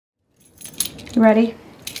Ready?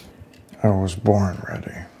 I was born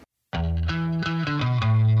ready.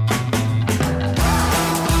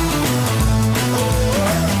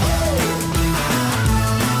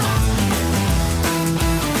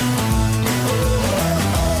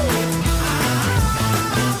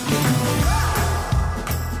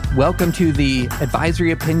 Welcome to the Advisory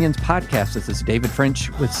Opinions Podcast. This is David French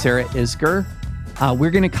with Sarah Isger.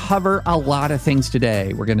 We're going to cover a lot of things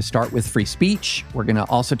today. We're going to start with free speech. We're going to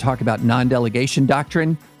also talk about non-delegation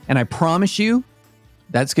doctrine. And I promise you,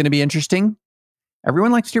 that's going to be interesting.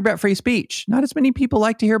 Everyone likes to hear about free speech. Not as many people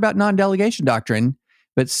like to hear about non-delegation doctrine,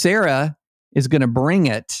 but Sarah is going to bring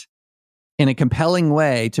it in a compelling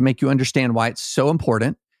way to make you understand why it's so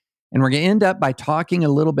important. And we're going to end up by talking a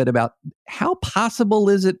little bit about how possible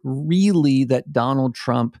is it really that Donald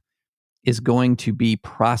Trump is going to be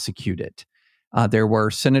prosecuted. There were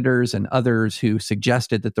senators and others who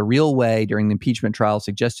suggested that the real way during the impeachment trial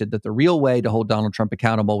suggested that the real way to hold Donald Trump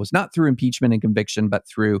accountable was not through impeachment and conviction, but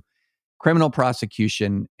through criminal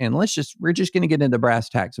prosecution. And we're just going to get into brass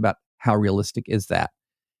tacks about how realistic is that.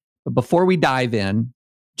 But before we dive in,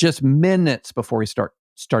 just minutes before we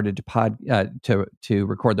started to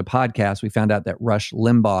record the podcast, we found out that Rush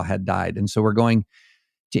Limbaugh had died. And so we're going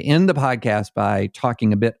to end the podcast by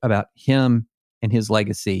talking a bit about him and his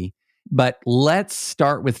legacy. But let's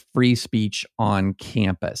start with free speech on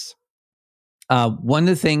campus. One of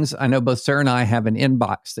the things, I know both Sarah and I have an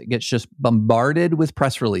inbox that gets just bombarded with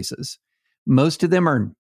press releases. Most of them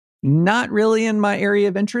are not really in my area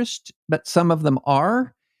of interest, but some of them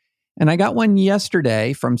are. And I got one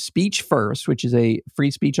yesterday from Speech First, which is a free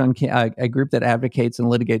speech on a group that advocates and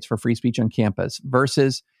litigates for free speech on campus,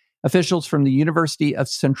 versus officials from the University of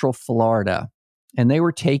Central Florida. And they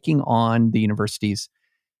were taking on the university's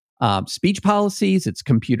speech policies, its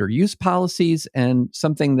computer use policies, and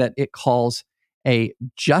something that it calls a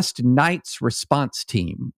just Knights response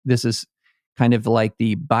team. This is kind of like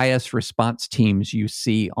the bias response teams you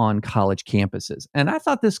see on college campuses. And I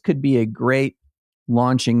thought this could be a great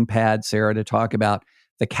launching pad, Sarah, to talk about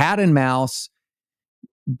the cat and mouse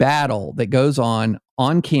battle that goes on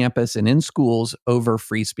campus and in schools over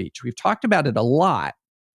free speech. We've talked about it a lot,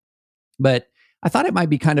 but I thought it might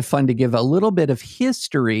be kind of fun to give a little bit of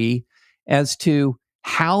history as to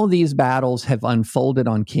how these battles have unfolded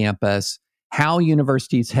on campus, how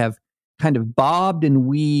universities have kind of bobbed and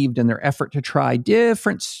weaved in their effort to try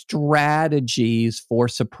different strategies for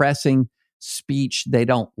suppressing speech they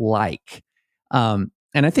don't like. And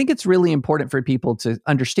I think it's really important for people to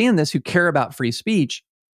understand this who care about free speech,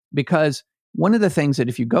 because one of the things that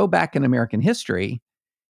if you go back in American history,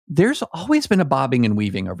 there's always been a bobbing and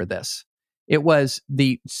weaving over this. It was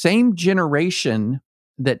the same generation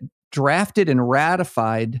that drafted and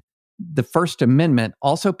ratified the First Amendment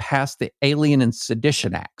also passed the Alien and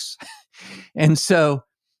Sedition Acts. And so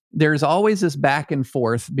there's always this back and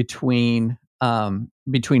forth between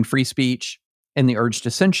free speech and the urge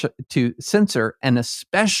to censor, and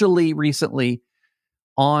especially recently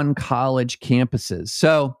on college campuses.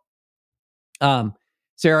 So,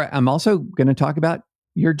 Sarah, I'm also going to talk about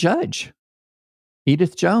your judge,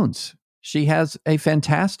 Edith Jones. She has a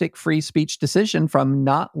fantastic free speech decision from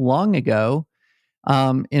not long ago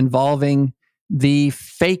involving the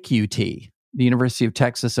fake UT, the University of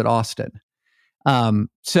Texas at Austin.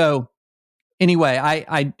 So anyway,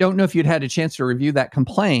 I don't know if you'd had a chance to review that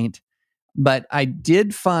complaint, but I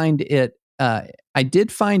did find it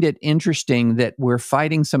interesting that we're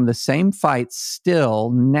fighting some of the same fights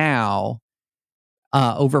still now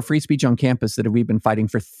over free speech on campus that we've been fighting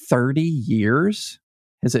for 30 years.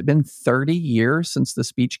 Has it been 30 years since the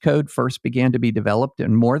speech code first began to be developed,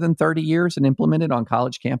 and more than 30 years and implemented on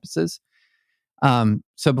college campuses?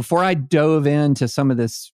 So before I dove into some of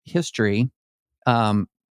this history, I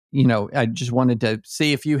just wanted to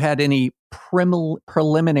see if you had any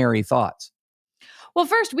preliminary thoughts. Well,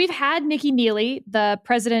 first, we've had Nikki Neely, the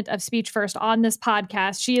president of Speech First, on this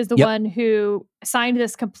podcast. She is the one who signed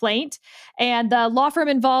this complaint. And the law firm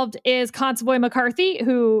involved is Consovoy McCarthy,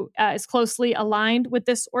 who is closely aligned with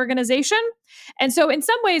this organization. And so in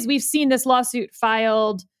some ways, we've seen this lawsuit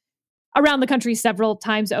filed around the country several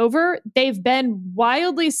times over. They've been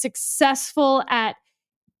wildly successful at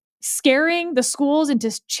scaring the schools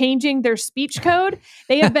into changing their speech code.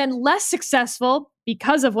 They have been less successful,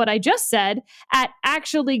 because of what I just said, at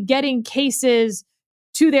actually getting cases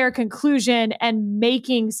to their conclusion and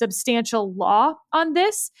making substantial law on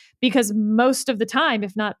this, because most of the time,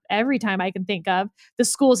 if not every time I can think of, the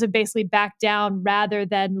schools have basically backed down rather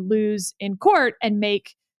than lose in court and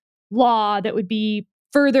make law that would be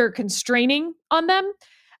further constraining on them.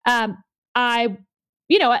 I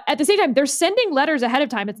at the same time, they're sending letters ahead of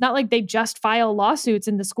time. It's not like they just file lawsuits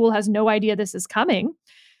and the school has no idea this is coming.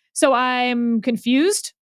 So I'm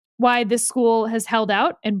confused why this school has held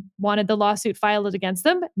out and wanted the lawsuit filed against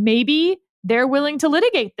them. Maybe they're willing to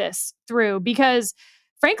litigate this through because,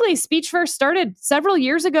 frankly, Speech First started several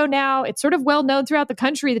years ago now. It's sort of well known throughout the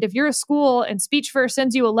country that if you're a school and Speech First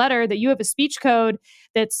sends you a letter that you have a speech code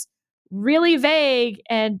that's really vague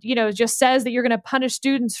and, just says that you're going to punish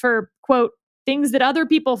students for, quote, things that other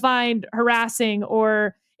people find harassing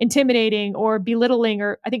or intimidating or belittling,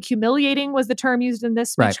 or I think humiliating was the term used in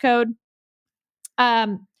this speech code,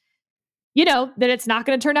 that it's not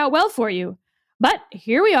going to turn out well for you. But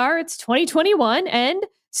here we are, it's 2021, and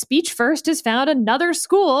Speech First has found another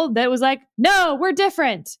school that was like, no, we're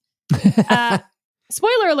different.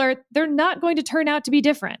 Spoiler alert, they're not going to turn out to be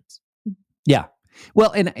different. Yeah.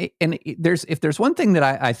 Well, and if there's one thing that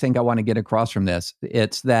I think I want to get across from this,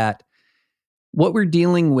 it's that what we're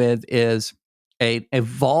dealing with is an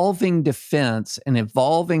evolving defense, an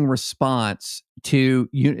evolving response to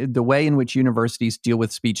the way in which universities deal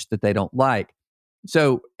with speech that they don't like.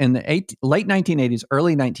 So in the late 1980s,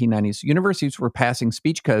 early 1990s, universities were passing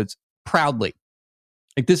speech codes proudly.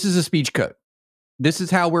 Like, this is a speech code. This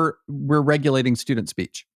is how we're regulating student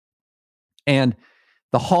speech. And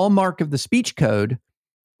the hallmark of the speech code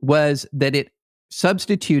was that it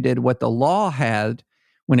substituted what the law had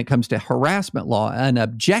when it comes to harassment law, an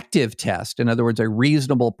objective test, in other words, a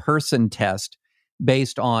reasonable person test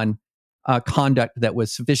based on conduct that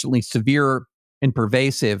was sufficiently severe and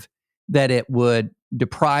pervasive that it would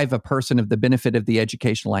deprive a person of the benefit of the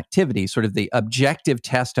educational activity, sort of the objective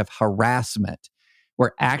test of harassment,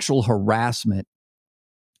 where actual harassment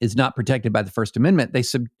is not protected by the First Amendment.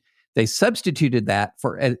 They substituted that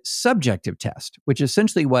for a subjective test, which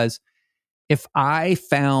essentially was, if I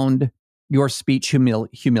found your speech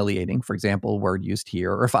humiliating, for example, a word used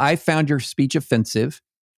here, or if I found your speech offensive,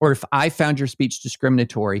 or if I found your speech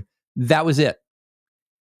discriminatory, that was it.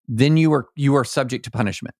 Then you are subject to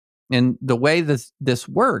punishment. And the way this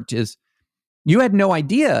worked is, you had no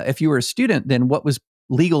idea if you were a student then what was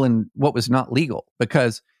legal and what was not legal.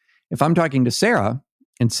 Because if I'm talking to Sarah,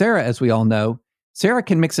 and Sarah, as we all know, Sarah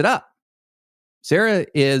can mix it up. Sarah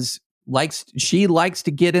likes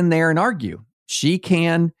to get in there and argue. She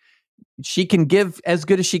can give as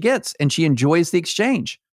good as she gets, and she enjoys the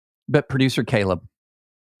exchange. But producer Caleb,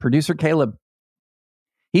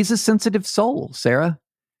 he's a sensitive soul, Sarah.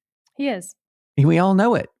 He is. We all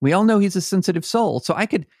know it. We all know he's a sensitive soul. So I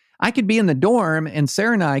could be in the dorm, and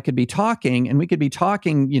Sarah and I could be talking, and we could be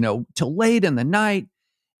talking, till late in the night.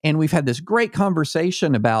 And we've had this great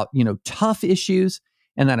conversation about, tough issues.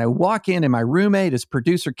 And then I walk in, and my roommate is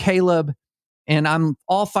producer Caleb, and I'm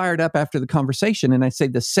all fired up after the conversation. And I say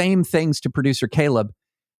the same things to producer Caleb,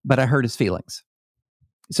 but I hurt his feelings.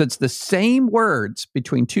 So it's the same words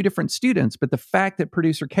between two different students, but the fact that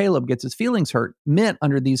producer Caleb gets his feelings hurt meant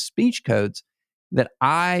under these speech codes that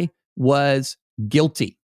I was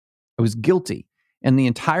guilty. I was guilty. And the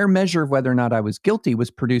entire measure of whether or not I was guilty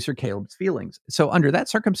was producer Caleb's feelings. So under that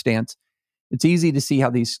circumstance, it's easy to see how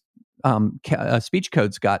these speech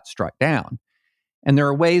codes got struck down. And there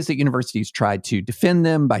are ways that universities tried to defend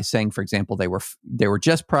them by saying, for example, they were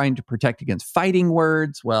just trying to protect against fighting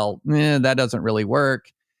words. Well, that doesn't really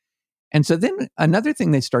work. And so then another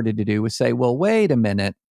thing they started to do was say, well, wait a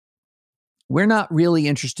minute. We're not really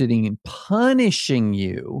interested in punishing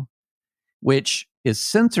you, which is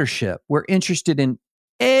censorship. We're interested in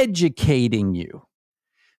educating you.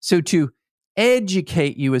 So to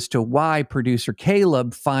educate you as to why producer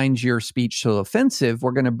Caleb finds your speech so offensive,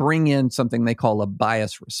 we're going to bring in something they call a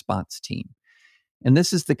bias response team. And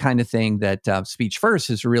this is the kind of thing that Speech First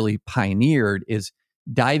has really pioneered, is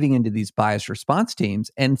diving into these bias response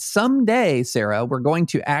teams. And someday, Sarah, we're going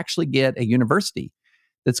to actually get a university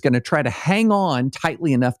that's going to try to hang on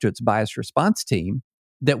tightly enough to its bias response team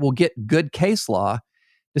that will get good case law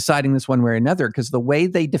deciding this one way or another, because the way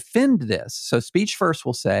they defend this, so Speech First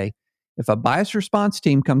will say, if a bias response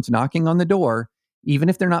team comes knocking on the door, even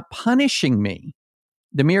if they're not punishing me,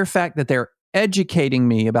 the mere fact that they're educating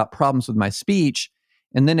me about problems with my speech,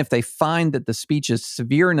 and then if they find that the speech is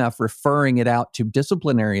severe enough, referring it out to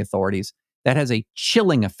disciplinary authorities, that has a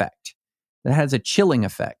chilling effect.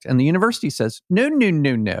 And the university says,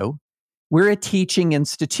 no. We're a teaching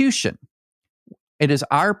institution. It is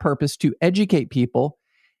our purpose to educate people,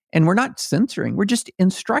 and we're not censoring. We're just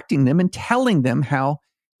instructing them and telling them how,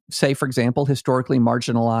 say, for example, historically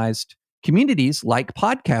marginalized communities like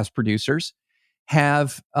podcast producers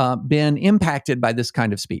have been impacted by this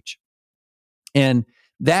kind of speech. And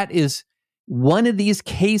that is one of these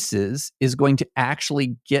cases is going to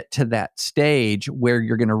actually get to that stage where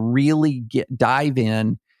you're going to really dive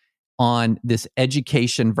in on this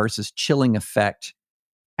education versus chilling effect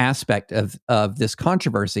aspect of this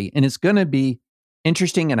controversy. And it's going to be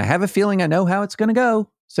interesting. And I have a feeling I know how it's going to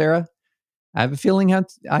go, Sarah. I have a feeling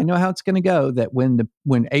I know how it's going to go, that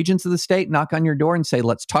when agents of the state knock on your door and say,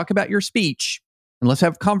 let's talk about your speech and let's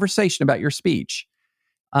have a conversation about your speech,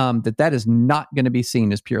 that is not going to be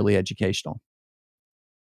seen as purely educational.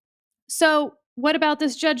 So what about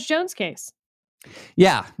this Judge Jones case?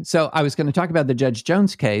 Yeah. So I was going to talk about the Judge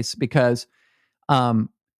Jones case because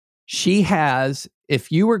she has,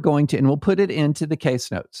 if you were going to, and we'll put it into the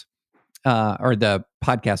case notes or the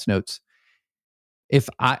podcast notes, if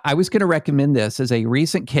I was going to recommend this as a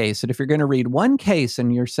recent case, that if you're going to read one case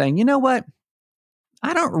and you're saying, you know what,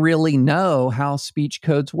 I don't really know how speech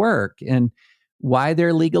codes work and why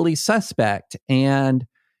they're legally suspect and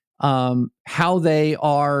how they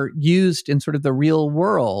are used in sort of the real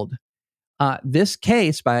world. This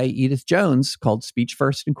case by Edith Jones called Speech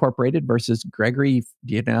First Incorporated versus Gregory,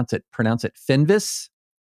 do you pronounce it Fenves?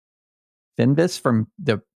 Fenves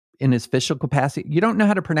in his official capacity. You don't know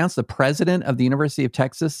how to pronounce the president of the University of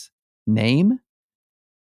Texas name?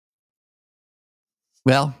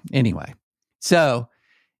 Well, anyway. So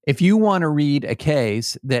if you want to read a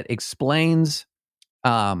case that explains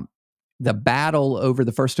the battle over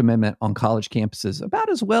the First Amendment on college campuses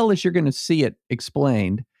about as well as you're going to see it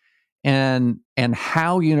explained, and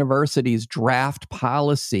how universities draft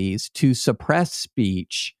policies to suppress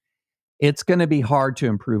speech, it's going to be hard to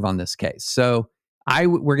improve on this case. So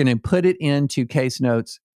we're going to put it into case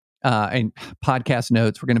notes and podcast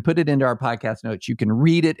notes. We're going to put it into our podcast notes. You can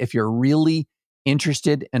read it if you're really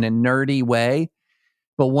interested in a nerdy way.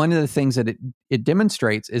 But one of the things that it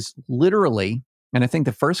demonstrates is literally, and I think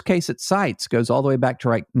the first case it cites goes all the way back to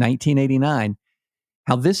 1989,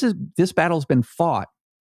 how this battle's been fought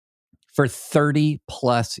for 30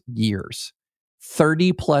 plus years.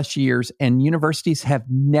 30 plus years, and universities have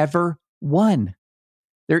never won.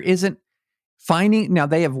 There isn't finding, now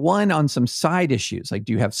they have won on some side issues, like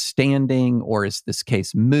do you have standing or is this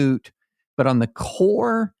case moot? But on the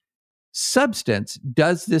core substance,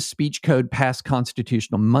 does this speech code pass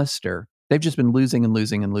constitutional muster? They've just been losing and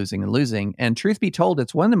losing and losing and losing. And truth be told,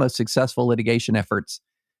 it's one of the most successful litigation efforts,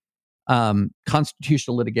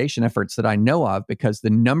 constitutional litigation efforts that I know of, because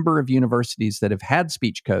the number of universities that have had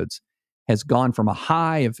speech codes has gone from a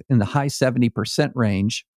high in the high 70%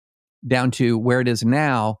 range down to where it is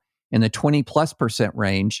now in the 20+%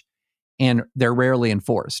 range, and they're rarely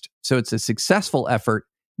enforced. So it's a successful effort,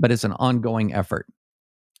 but it's an ongoing effort.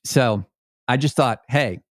 So I just thought,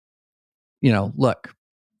 hey, look,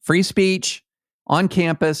 free speech on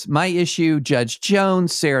campus, my issue, Judge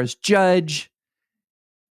Jones, Sarah's judge.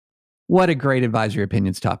 What a great advisory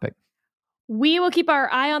opinions topic. We will keep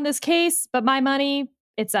our eye on this case, but my money,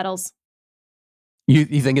 it settles. You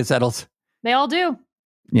think it settles? They all do.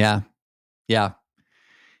 Yeah.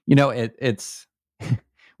 It's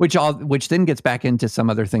which then gets back into some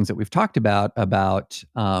other things that we've talked about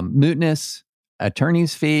mootness,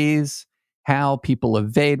 attorneys' fees, how people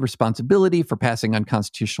evade responsibility for passing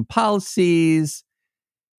unconstitutional policies.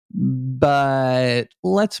 But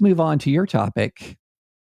let's move on to your topic,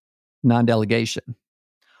 non-delegation.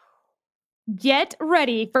 Get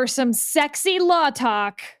ready for some sexy law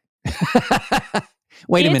talk.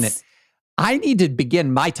 Wait a minute. I need to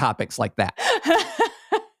begin my topics like that.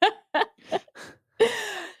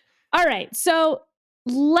 All right. So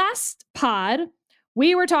last pod,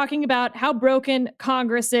 we were talking about how broken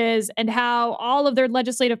Congress is and how all of their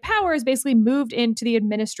legislative powers basically moved into the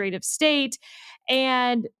administrative state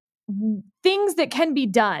and things that can be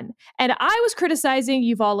done. And I was criticizing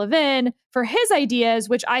Yuval Levin for his ideas,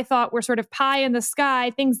 which I thought were sort of pie in the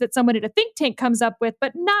sky, things that someone at a think tank comes up with,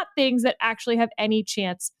 but not things that actually have any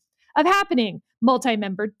chance of happening.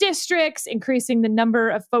 Multi-member districts, increasing the number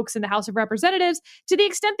of folks in the House of Representatives. To the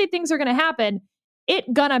extent that things are going to happen,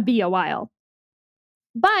 it gonna be a while.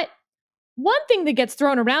 But one thing that gets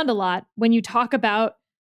thrown around a lot when you talk about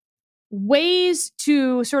ways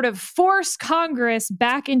to sort of force Congress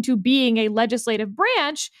back into being a legislative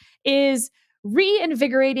branch is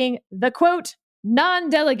reinvigorating the, quote,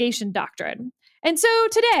 non-delegation doctrine. And so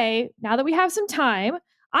today, now that we have some time,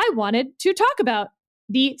 I wanted to talk about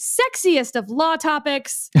the sexiest of law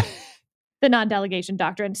topics, the non-delegation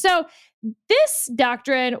doctrine. So this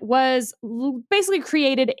doctrine was basically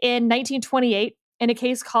created in 1928 in a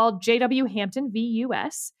case called J.W. Hampton v.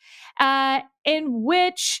 U.S., in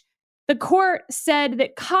which the court said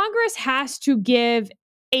that Congress has to give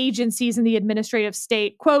agencies in the administrative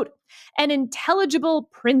state, quote, an intelligible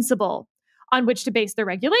principle on which to base their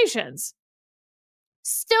regulations.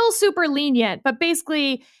 Still super lenient, but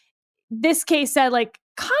basically this case said, like,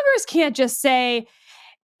 Congress can't just say,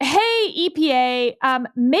 hey, EPA,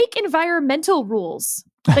 make environmental rules.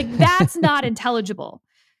 Like, that's not intelligible.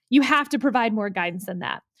 You have to provide more guidance than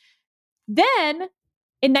that. Then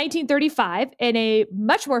in 1935, in a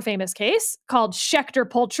much more famous case called Schechter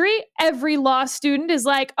Poultry, every law student is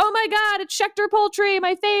like, oh my God, it's Schechter Poultry,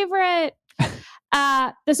 my favorite.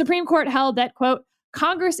 The Supreme Court held that, quote,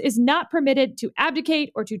 Congress is not permitted to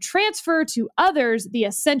abdicate or to transfer to others the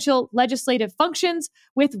essential legislative functions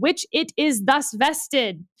with which it is thus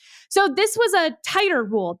vested. So this was a tighter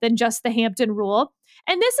rule than just the Hampton rule.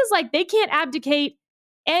 And this is like, they can't abdicate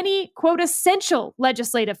any, quote, essential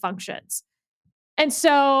legislative functions. And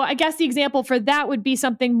so I guess the example for that would be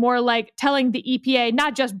something more like telling the EPA,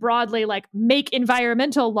 not just broadly like make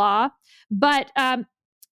environmental law, but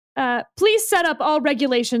please set up all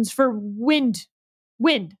regulations for wind,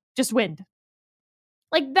 just wind.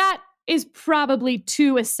 Like that is probably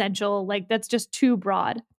too essential. Like that's just too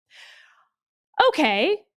broad.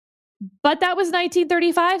 Okay, but that was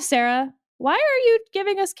 1935, Sarah. Why are you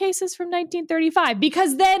giving us cases from 1935?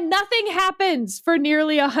 Because then nothing happens for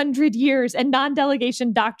nearly 100 years and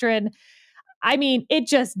non-delegation doctrine, I mean, it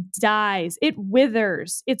just dies. It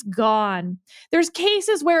withers. It's gone. There's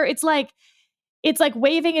cases where it's like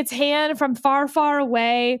waving its hand from far, far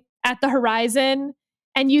away at the horizon,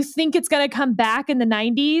 and you think it's going to come back in the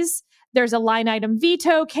 90s. There's a line item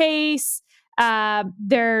veto case.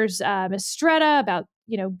 There's Estrada about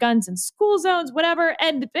guns in school zones, whatever.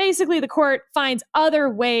 And basically the court finds other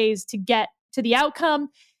ways to get to the outcome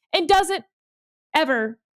and doesn't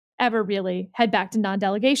ever really head back to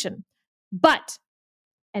non-delegation. But,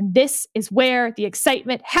 and this is where the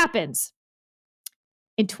excitement happens.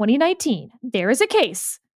 In 2019, there is a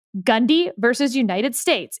case, Gundy versus United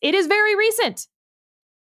States. It is very recent,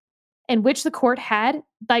 in which the court had,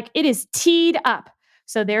 it is teed up.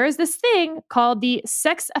 So there is this thing called the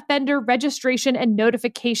Sex Offender Registration and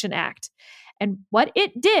Notification Act. And what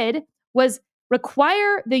it did was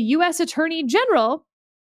require the U.S. Attorney General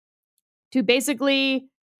to basically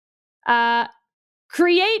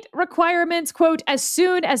create requirements, quote, as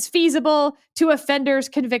soon as feasible to offenders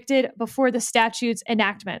convicted before the statute's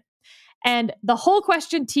enactment. And the whole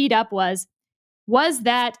question teed up was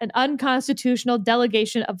that an unconstitutional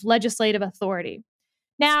delegation of legislative authority?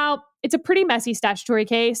 Now, it's a pretty messy statutory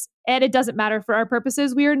case, and it doesn't matter for our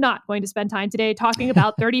purposes. We are not going to spend time today talking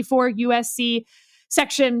about 34 USC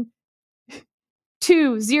section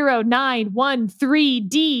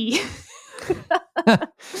 20913D.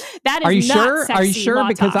 That is Are you not sure? sexy Are you sure? law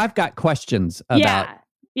Because talk. I've got questions about.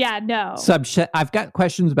 No. I've got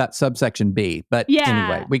questions about subsection B, but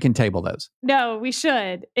anyway, we can table those. No, we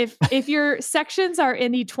should. If your sections are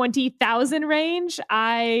in the 20,000 range,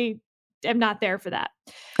 I am not there for that.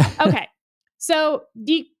 Okay. So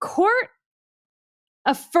the court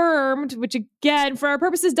affirmed, which again, for our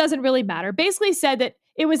purposes, doesn't really matter, basically said that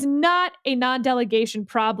it was not a non-delegation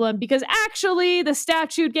problem because actually the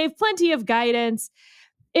statute gave plenty of guidance.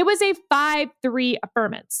 It was a 5-3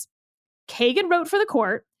 affirmance. Kagan wrote for the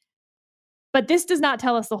court, but this does not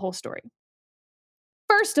tell us the whole story.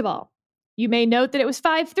 First of all, you may note that it was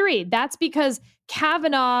 5-3. That's because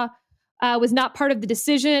Kavanaugh was not part of the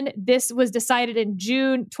decision. This was decided in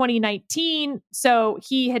June 2019, so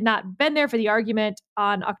he had not been there for the argument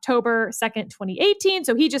on October 2nd, 2018,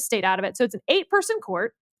 so he just stayed out of it. So it's an 8-person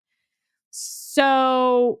court.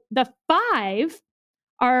 So the 5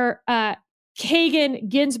 are Kagan,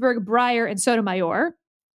 Ginsburg, Breyer, and Sotomayor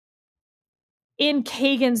in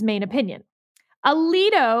Kagan's main opinion.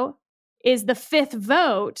 Alito is the 5th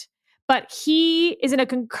vote, but he is in a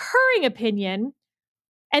concurring opinion.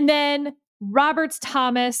 And then Roberts,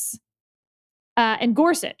 Thomas, and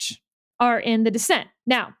Gorsuch are in the dissent.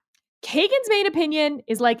 Now, Kagan's main opinion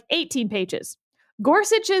is like 18 pages.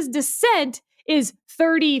 Gorsuch's dissent is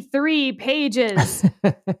 33 pages.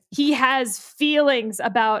 He has feelings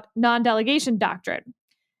about non-delegation doctrine.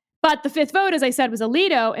 But the 5th vote, as I said, was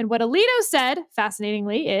Alito. And what Alito said,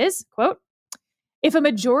 fascinatingly, is, quote, if a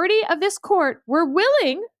majority of this court were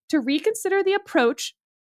willing to reconsider the approach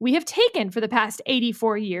we have taken for the past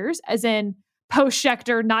 84 years, as in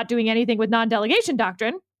post-Schechter not doing anything with non-delegation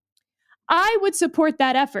doctrine, I would support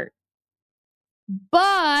that effort.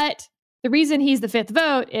 But the reason he's the 5th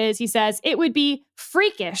vote is, he says, it would be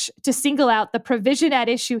freakish to single out the provision at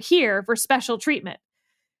issue here for special treatment.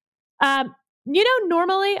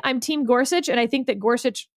 Normally I'm Team Gorsuch, and I think that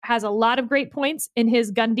Gorsuch has a lot of great points in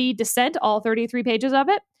his Gundy dissent, all 33 pages of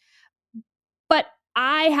it. But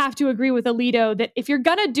I have to agree with Alito that if you're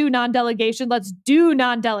going to do non-delegation, let's do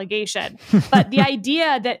non-delegation. But the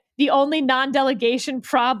idea that the only non-delegation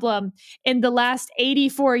problem in the last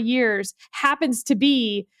 84 years happens to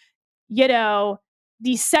be, the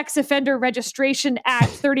Sex Offender Registration Act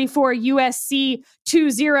 34 USC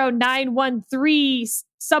 20913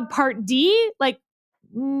 subpart D,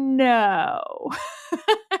 no.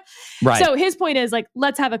 Right. So his point is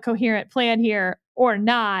let's have a coherent plan here or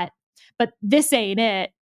not, but this ain't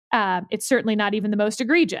it. It's certainly not even the most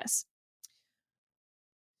egregious.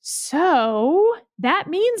 So that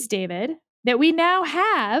means, David, that we now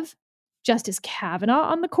have Justice Kavanaugh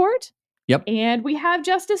on the court. Yep. And we have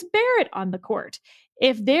Justice Barrett on the court.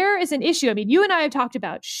 If there is an issue, you and I have talked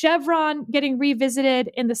about Chevron getting revisited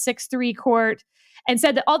in the 6-3 court and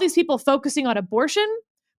said that all these people focusing on abortion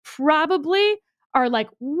probably are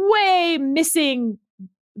way missing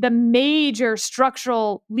the major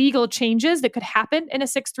structural legal changes that could happen in a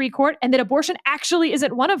 6-3 court, and that abortion actually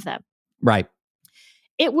isn't one of them. Right.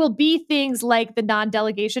 It will be things like the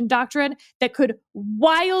non-delegation doctrine that could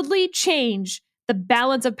wildly change the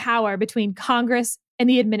balance of power between Congress and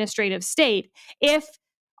the administrative state. If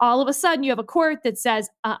all of a sudden you have a court that says,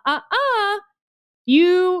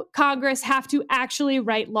 you, Congress, have to actually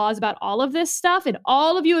write laws about all of this stuff, and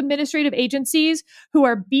all of you administrative agencies who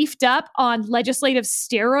are beefed up on legislative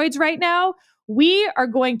steroids right now, we are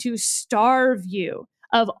going to starve you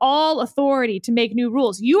of all authority to make new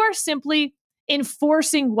rules. You are simply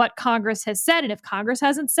enforcing what Congress has said. And if Congress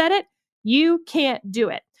hasn't said it, you can't do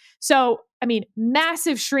it. So,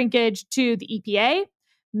 massive shrinkage to the EPA,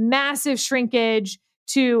 massive shrinkage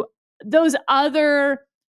to those other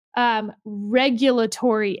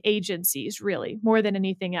regulatory agencies, really, more than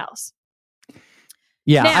anything else.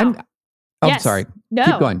 Yeah. Now, I'm sorry. No.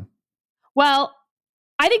 Keep going. Well,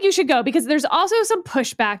 I think you should go because there's also some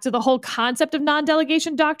pushback to the whole concept of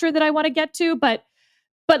non-delegation doctrine that I want to get to, but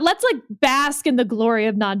let's bask in the glory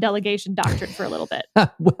of non-delegation doctrine for a little bit.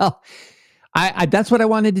 Well, I that's what I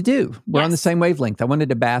wanted to do. We're Yes. on the same wavelength. I wanted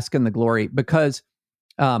to bask in the glory because,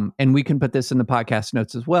 and we can put this in the podcast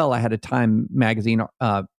notes as well. I had a Time magazine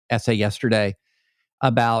essay yesterday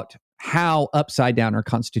about how upside down our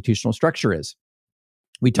constitutional structure is.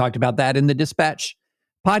 We talked about that in the Dispatch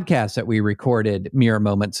podcast that we recorded mere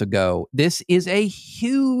moments ago. This is a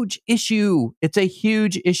huge issue. It's a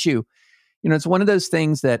huge issue. It's one of those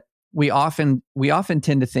things that we often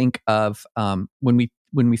tend to think of when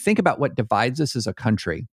we think about what divides us as a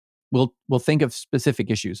country. We'll think of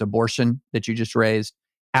specific issues. Abortion that you just raised,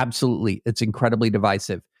 absolutely, it's incredibly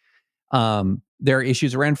divisive. There are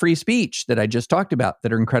issues around free speech that I just talked about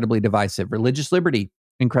that are incredibly divisive. Religious liberty,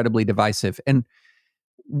 incredibly divisive. And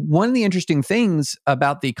one of the interesting things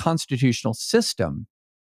about the constitutional system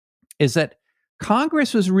is that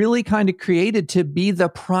Congress was really kind of created to be the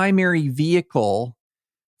primary vehicle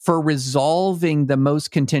for resolving the most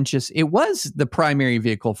contentious. It was the primary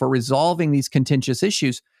vehicle for resolving these contentious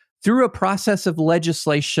issues through a process of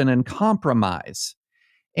legislation and compromise.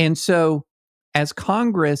 And so as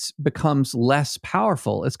Congress becomes less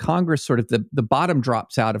powerful, as Congress sort of the bottom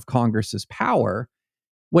drops out of Congress's power,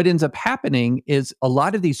 what ends up happening is a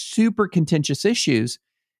lot of these super contentious issues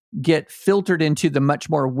get filtered into the much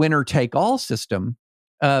more winner-take-all system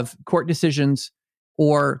of court decisions,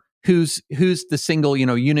 or who's the single,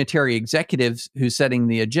 unitary executives who's setting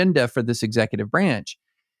the agenda for this executive branch.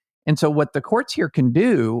 And so what the courts here can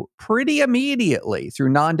do pretty immediately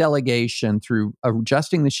through non-delegation, through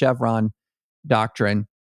adjusting the Chevron doctrine,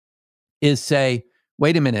 is say,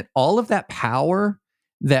 wait a minute, all of that power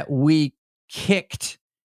that we kicked,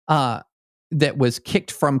 that was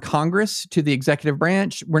kicked from Congress to the executive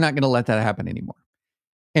branch, we're not going to let that happen anymore.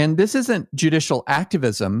 And this isn't judicial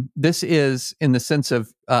activism. This is in the sense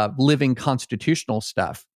of living constitutional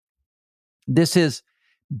stuff. This is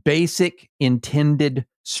basic intended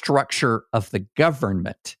structure of the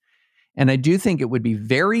government. And I do think it would be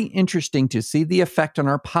very interesting to see the effect on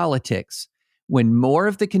our politics when more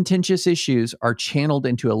of the contentious issues are channeled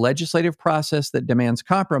into a legislative process that demands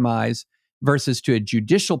compromise versus to a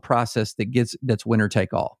judicial process that's winner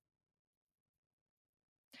take all.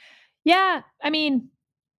 Yeah,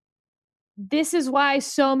 this is why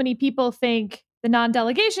so many people think the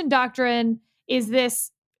non-delegation doctrine is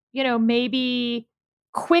this, maybe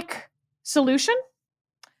quick solution.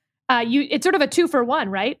 It's sort of a 2-for-1,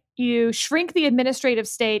 right? You shrink the administrative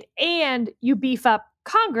state and you beef up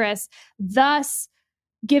Congress, thus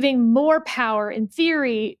giving more power in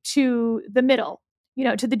theory to the middle,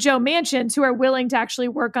 to the Joe Manchins who are willing to actually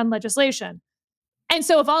work on legislation. And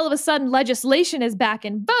so if all of a sudden legislation is back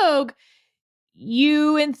in vogue,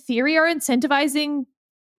 you in theory are incentivizing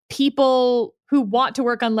people who want to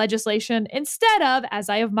work on legislation instead of, as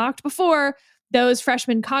I have mocked before, those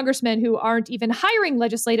freshman congressmen who aren't even hiring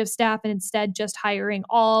legislative staff and instead just hiring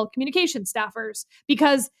all communication staffers,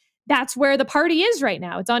 because that's where the party is right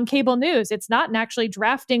now. It's on cable news. It's not in actually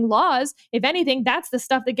drafting laws. If anything, that's the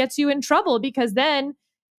stuff that gets you in trouble, because then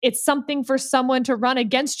it's something for someone to run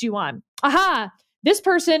against you on. Aha, this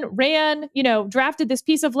person drafted this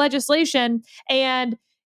piece of legislation and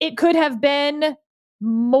it could have been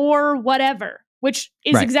more whatever, which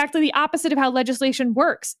is exactly the opposite of how legislation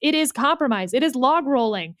works. It is compromise. It is log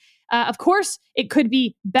rolling. Of course, it could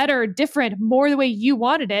be better, different, more the way you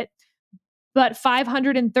wanted it, but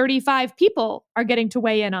 535 people are getting to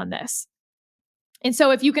weigh in on this. And so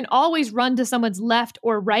if you can always run to someone's left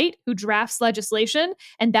or right who drafts legislation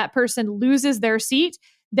and that person loses their seat,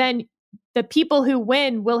 then the people who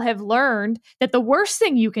win will have learned that the worst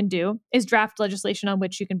thing you can do is draft legislation on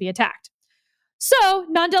which you can be attacked. So,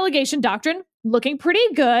 non-delegation doctrine, looking pretty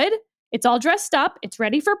good. It's all dressed up. It's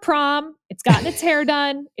ready for prom. It's gotten its hair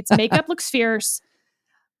done. Its makeup looks fierce.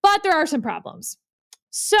 But there are some problems.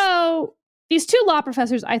 So, these two law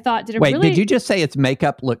professors, I thought, did did you just say its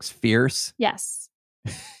makeup looks fierce? Yes.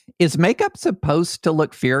 Is makeup supposed to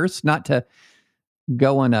look fierce, not to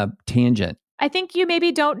go on a tangent? I think you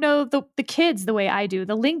maybe don't know the kids the way I do,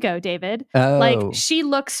 the lingo, David. Oh. Like, she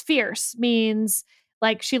looks fierce means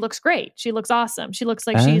like she looks great. She looks awesome. She looks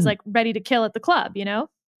like she's like ready to kill at the club, you know?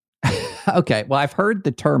 Okay. Well, I've heard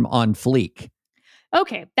the term on fleek.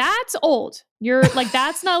 Okay. That's old. You're like,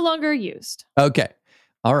 that's no longer used. Okay.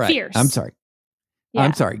 All right. Fierce. I'm sorry. Yeah.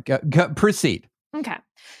 I'm sorry. Go, proceed. Okay.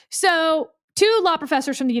 So, two law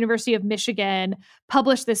professors from the University of Michigan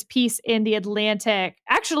published this piece in The Atlantic,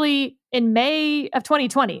 actually in May of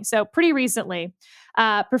 2020, so pretty recently.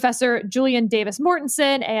 Professor Julian Davis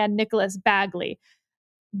Mortensen and Nicholas Bagley.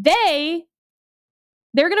 They're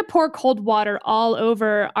going to pour cold water all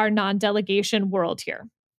over our non-delegation world here.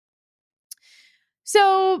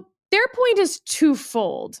 So their point is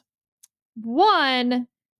twofold. One,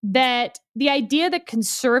 that the idea that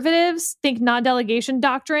conservatives think non-delegation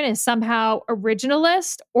doctrine is somehow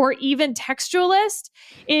originalist or even textualist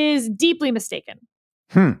is deeply mistaken.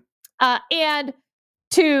 And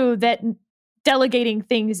two, that delegating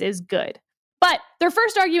things is good. But their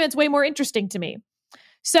first argument's way more interesting to me.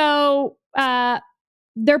 So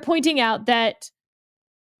they're pointing out that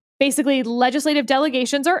basically legislative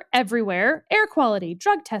delegations are everywhere: air quality,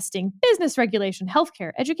 drug testing, business regulation,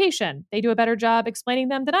 healthcare, education. They do a better job explaining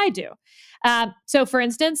them than I do. So for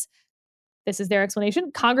instance, this is their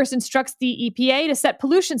explanation: Congress instructs the EPA to set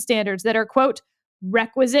pollution standards that are, quote,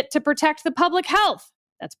 requisite to protect the public health.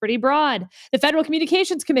 That's pretty broad. The Federal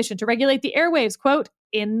Communications Commission to regulate the airwaves, quote,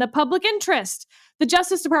 in the public interest. The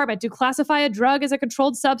Justice Department to classify a drug as a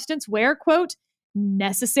controlled substance where, quote,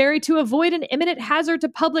 necessary to avoid an imminent hazard to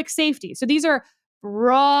public safety. So these are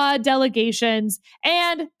broad delegations,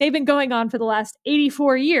 and they've been going on for the last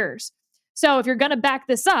 84 years. So if you're going to back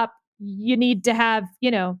this up, you need to have,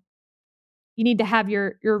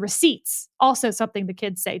 your receipts. Also something the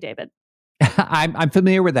kids say, David. I'm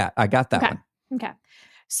familiar with that. I got that one. Okay.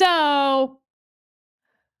 So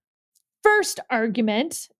first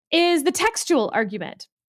argument is the textual argument.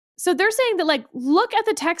 So they're saying that, look at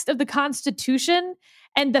the text of the Constitution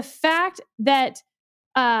and the fact that,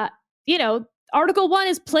 Article 1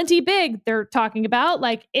 is plenty big. They're talking about,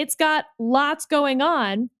 it's got lots going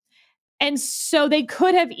on. And so they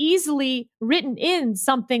could have easily written in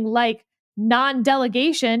something like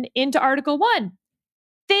non-delegation into Article 1.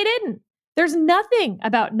 They didn't. There's nothing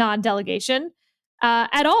about non-delegation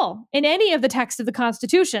at all in any of the text of the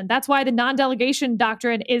Constitution. That's why the non-delegation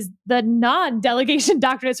doctrine is the non-delegation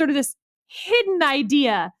doctrine. It's sort of this hidden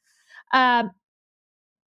idea.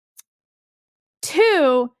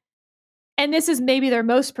 Two, and this is maybe their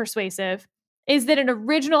most persuasive, is that an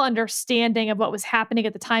original understanding of what was happening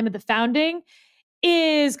at the time of the founding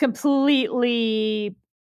is completely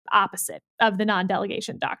opposite of the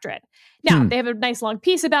non-delegation doctrine. Now, they have a nice long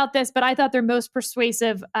piece about this, but I thought their most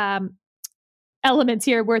persuasive elements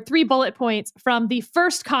here were 3 bullet points from the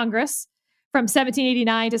first Congress from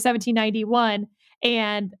 1789 to 1791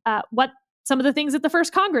 and what some of the things that the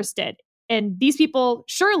first Congress did. And these people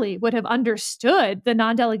surely would have understood the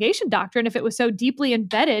non-delegation doctrine if it was so deeply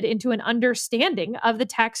embedded into an understanding of the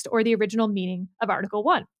text or the original meaning of Article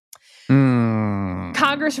 1.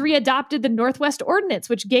 Congress readopted the Northwest Ordinance,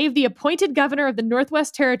 which gave the appointed governor of the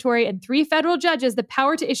Northwest Territory and 3 federal judges the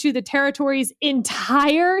power to issue the territory's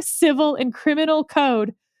entire civil and criminal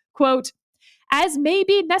code, quote, as may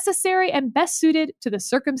be necessary and best suited to the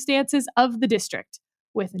circumstances of the district,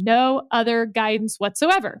 with no other guidance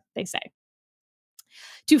whatsoever, they say.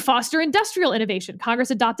 To foster industrial innovation,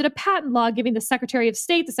 Congress adopted a patent law giving the Secretary of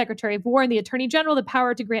State, the Secretary of War, and the Attorney General the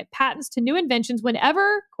power to grant patents to new inventions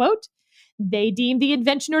whenever, quote, they deem the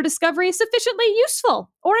invention or discovery sufficiently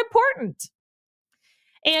useful or important.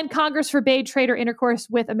 And Congress forbade trade or intercourse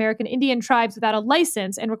with American Indian tribes without a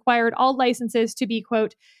license and required all licenses to be,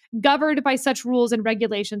 quote, governed by such rules and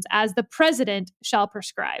regulations as the president shall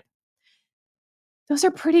prescribe. Those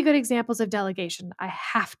are pretty good examples of delegation, I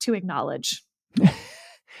have to acknowledge.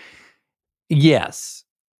 Yes,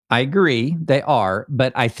 I agree. They are.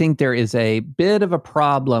 But I think there is a bit of a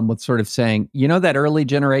problem with sort of saying, that early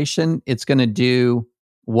generation, it's going to do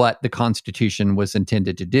what the Constitution was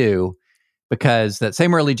intended to do. Because that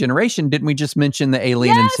same early generation, didn't we just mention the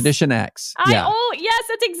Alien and Sedition Acts? Yes,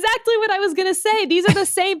 that's exactly what I was going to say. These are the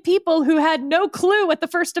same people who had no clue what the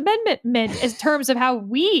First Amendment meant in terms of how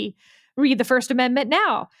we read the First Amendment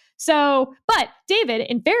now. So, but David,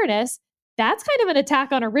 in fairness, that's kind of an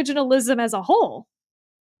attack on originalism as a whole.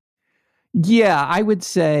 Yeah, I would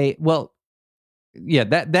say,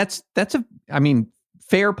 that's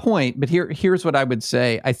fair point. But here's what I would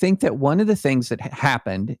say. I think that one of the things that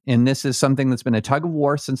happened, and this is something that's been a tug of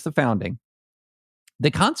war since the founding,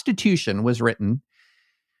 the Constitution was written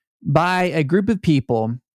by a group of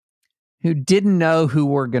people who didn't know who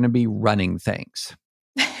were going to be running things.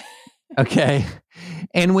 Okay.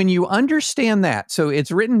 And when you understand that, so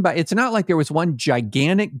it's not like there was one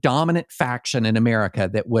gigantic dominant faction in America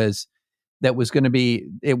that was going to be,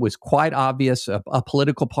 it was quite obvious, a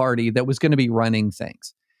political party that was going to be running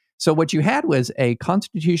things. So what you had was a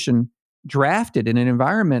constitution drafted in an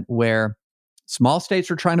environment where small states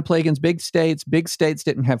were trying to play against big states. Big states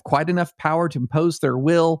didn't have quite enough power to impose their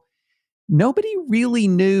will. Nobody really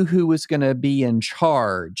knew who was going to be in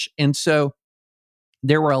charge. And so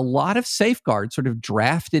there were a lot of safeguards sort of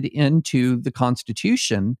drafted into the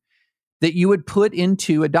Constitution that you would put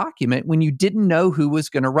into a document when you didn't know who was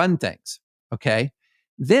going to run things. Okay.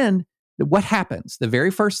 Then what happens? The very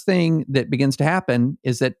first thing that begins to happen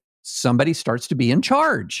is that somebody starts to be in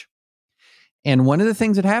charge. And one of the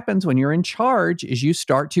things that happens when you're in charge is you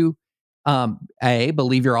start to, A,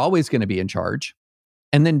 believe you're always going to be in charge.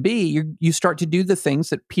 And then B, you start to do the things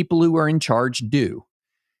that people who are in charge do,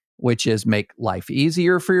 which is make life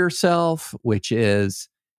easier for yourself, which is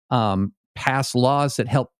pass laws that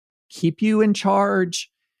help keep you in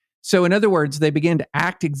charge. So in other words, they begin to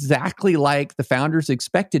act exactly like the founders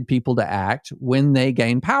expected people to act when they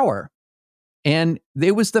gain power. And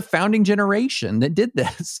it was the founding generation that did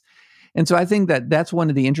this. And so I think that that's one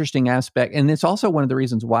of the interesting aspects. And it's also one of the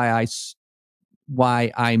reasons why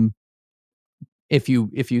I'm, if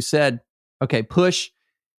you said, okay, push,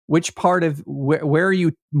 which part of, where are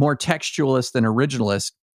you more textualist than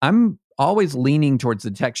originalist? I'm always leaning towards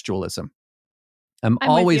the textualism. I'm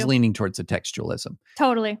always leaning towards the textualism.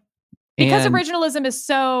 Totally. Because originalism is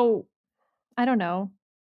so, I don't know,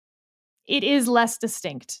 it is less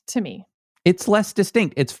distinct to me. It's less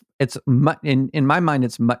distinct. In my mind,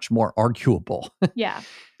 it's much more arguable. Yeah.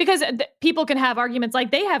 Because people can have arguments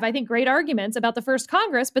like they have, I think, great arguments about the first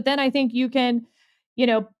Congress, but then I think you can,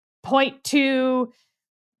 point to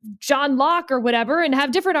John Locke or whatever and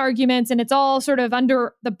have different arguments, and it's all sort of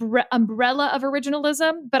under the umbrella of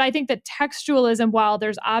originalism. But I think that textualism, while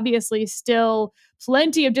there's obviously still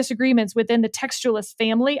plenty of disagreements within the textualist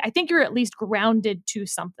family, I think you're at least grounded to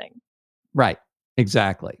something. Right.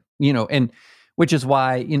 Exactly. And which is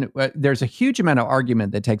why, there's a huge amount of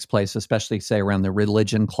argument that takes place, especially say around the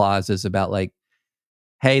religion clauses about like,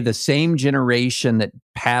 hey, the same generation that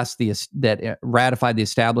ratified the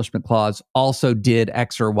Establishment Clause also did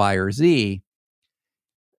X or Y or Z.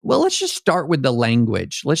 Well, let's just start with the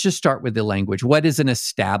language. What is an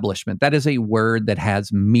establishment? That is a word that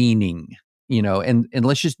has meaning, and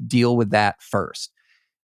let's just deal with that first.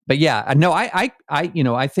 But yeah, no, I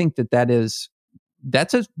think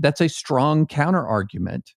that's a strong counter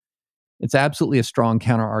argument. It's absolutely a strong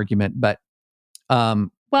counter argument. But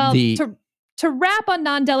to wrap on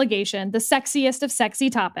non-delegation, the sexiest of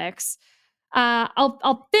sexy topics,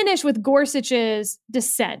 I'll finish with Gorsuch's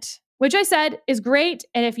dissent, which I said is great.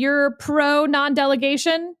 And if you're pro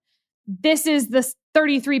non-delegation, this is the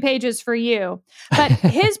 33 pages for you. But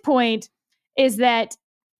his point is that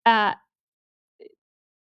the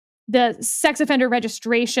Sex Offender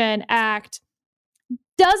Registration Act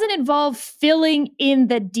doesn't involve filling in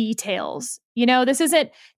the details. This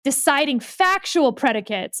isn't deciding factual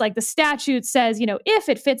predicates like the statute says, if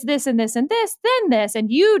it fits this and this and this, then this,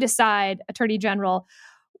 and you decide, Attorney General,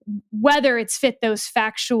 whether it's fit those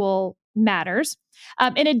factual matters.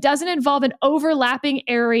 And it doesn't involve an overlapping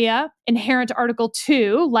area inherent to Article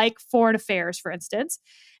 2, like foreign affairs, for instance.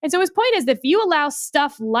 And so his point is that if you allow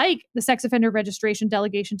stuff like the sex offender registration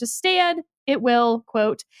delegation to stand, it will,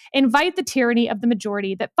 quote, invite the tyranny of the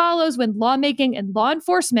majority that follows when lawmaking and law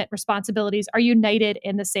enforcement responsibilities are united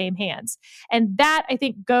in the same hands. And that, I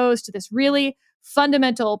think, goes to this really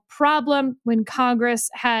fundamental problem when Congress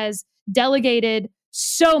has delegated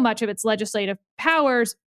so much of its legislative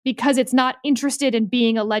powers because it's not interested in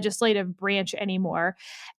being a legislative branch anymore.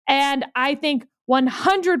 And I think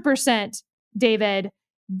 100%, David,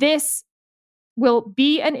 this will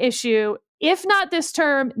be an issue, if not this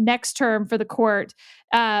term, next term for the court.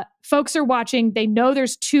 Folks are watching. They know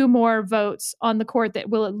there's 2 more votes on the court that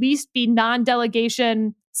will at least be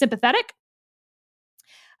non-delegation sympathetic.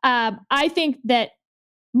 I think that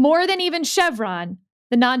more than even Chevron,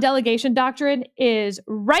 the non-delegation doctrine is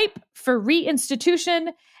ripe for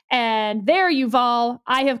reinstitution. And there, Yuval,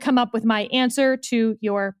 I have come up with my answer to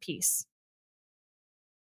your piece.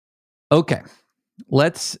 Okay.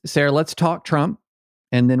 Sarah, let's talk Trump,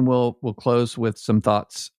 and then we'll close with some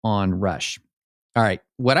thoughts on Rush. All right.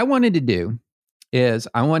 What I wanted to do is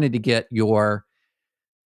I wanted to get your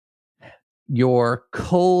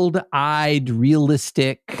cold-eyed,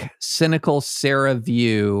 realistic, cynical Sarah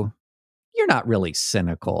view. You're not really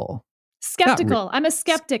cynical. Skeptical. I'm a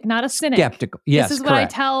skeptic, not a cynic. Skeptical. Yes, this is correct. what I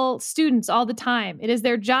tell students all the time. It is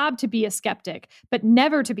their job to be a skeptic, but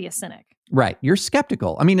never to be a cynic. Right. You're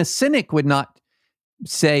skeptical. I mean, a cynic would not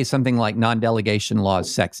say something like non-delegation law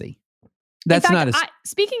is sexy. That's in fact, not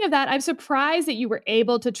speaking of that, I'm surprised that you were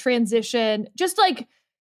able to transition just like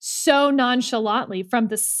so nonchalantly from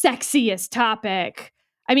the sexiest topic.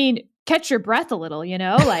 I mean, catch your breath a little,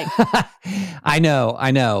 like. I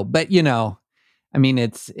know. But, I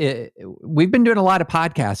mean, we've been doing a lot of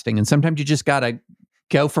podcasting, and sometimes you just got to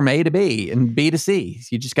go from A to B and B to C.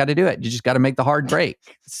 You just got to do it. You just got to make the hard break.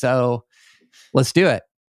 So let's do it.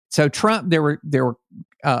 So Trump, there were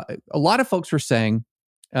a lot of folks were saying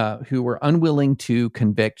who were unwilling to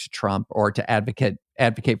convict Trump or to advocate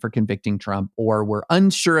for convicting Trump, or were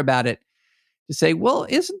unsure about it, to say, well,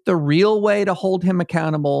 isn't the real way to hold him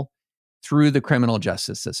accountable through the criminal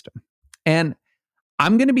justice system? And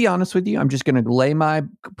I'm going to be honest with you. I'm just going to lay my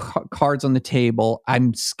cards on the table.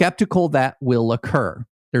 I'm skeptical that will occur.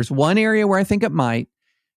 There's one area where I think it might,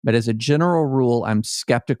 but as a general rule, I'm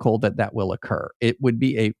skeptical that will occur. It would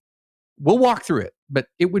be we'll walk through it, but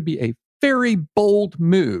it would be a very bold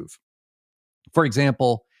move. For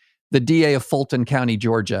example, the DA of Fulton County,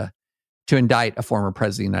 Georgia, to indict a former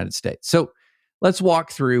president of the United States. So let's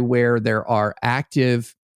walk through where there are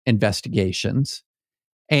active investigations.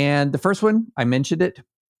 And the first one, I mentioned it,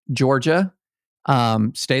 Georgia.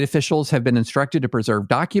 State officials have been instructed to preserve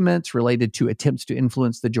documents related to attempts to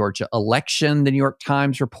influence the Georgia election, the New York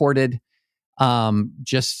Times reported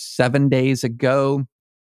just 7 days ago.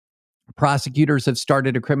 Prosecutors have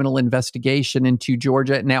started a criminal investigation into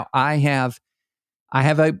Georgia. Now, I have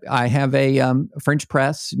a French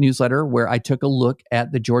press newsletter where I took a look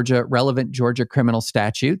at the relevant Georgia criminal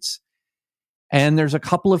statutes. And there's a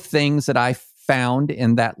couple of things that I found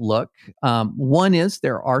in that look. One is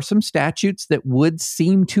there are some statutes that would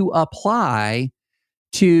seem to apply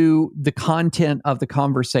to the content of the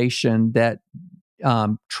conversation that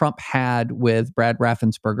Trump had with Brad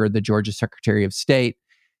Raffensperger, the Georgia Secretary of State.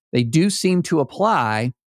 They do seem to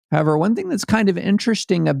apply. However, one thing that's kind of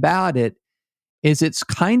interesting about it is it's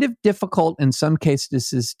kind of difficult in some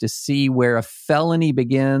cases to see where a felony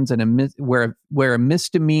begins and where a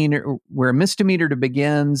misdemeanor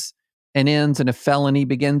begins and ends, and a felony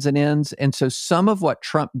begins and ends. And so some of what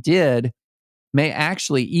Trump did may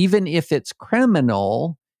actually, even if it's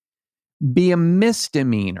criminal, be a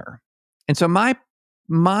misdemeanor. And so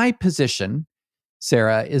my position,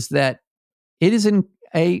 Sarah, is that it is an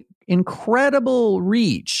incredible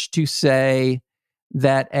reach to say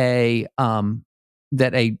that a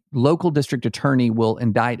local district attorney will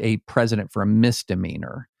indict a president for a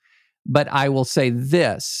misdemeanor. But I will say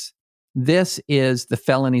this is the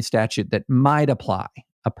felony statute that might apply.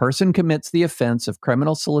 A person commits the offense of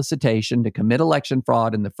criminal solicitation to commit election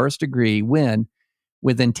fraud in the first degree when,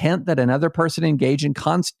 with intent that another person engage in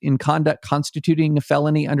conduct constituting a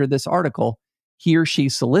felony under this article, he or she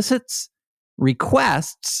solicits,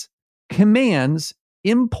 requests, commands,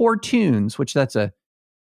 importunes, which that's a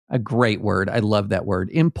great word. I love that word.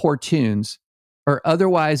 Importunes, or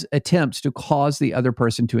otherwise attempts to cause the other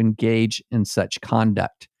person to engage in such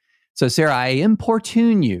conduct. So, Sarah, I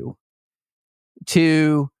importune you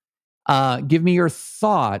to give me your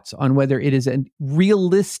thoughts on whether it is a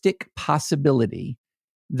realistic possibility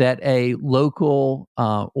that a local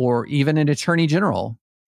or even an attorney general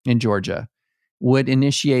in Georgia would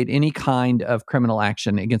initiate any kind of criminal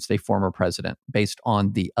action against a former president based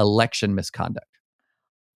on the election misconduct?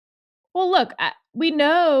 Well, look, we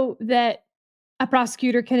know that a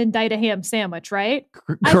prosecutor can indict a ham sandwich, right?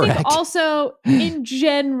 Correct. I think also, in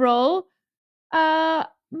general,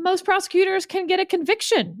 most prosecutors can get a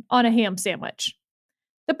conviction on a ham sandwich.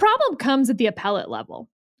 The problem comes at the appellate level.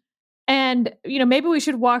 And, maybe we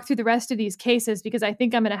should walk through the rest of these cases because I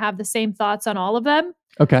think I'm going to have the same thoughts on all of them.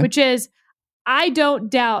 Okay. Which is, I don't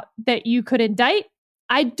doubt that you could indict.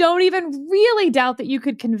 I don't even really doubt that you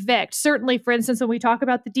could convict. Certainly, for instance, when we talk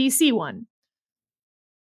about the DC one.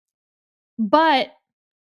 But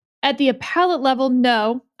at the appellate level,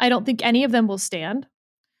 no, I don't think any of them will stand.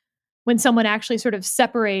 When someone actually sort of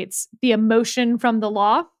separates the emotion from the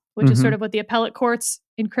law, which is sort of what the appellate courts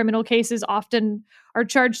in criminal cases often are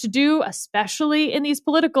charged to do, especially in these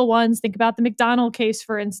political ones. Think about the McDonald case,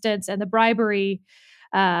 for instance, and the bribery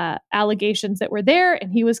allegations that were there,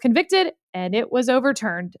 and he was convicted, and it was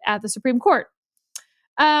overturned at the Supreme Court.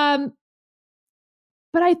 But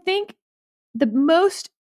I think the most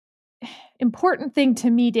important thing to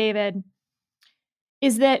me, David,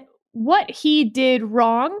 is that what he did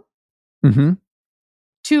wrong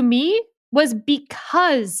to me was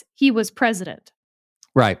because he was president.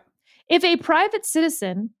 Right. If a private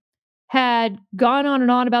citizen had gone on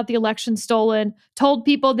and on about the election stolen, told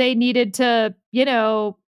people they needed to,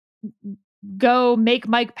 go make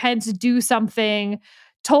Mike Pence do something,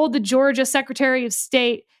 told the Georgia Secretary of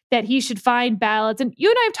State that he should find ballots. And you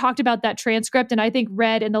and I have talked about that transcript, and I think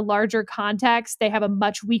read in the larger context, they have a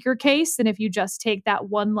much weaker case than if you just take that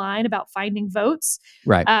one line about finding votes.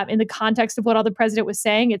 Right. In the context of what all the president was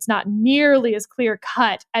saying, it's not nearly as clear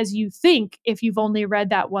cut as you think if you've only read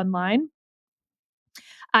that one line.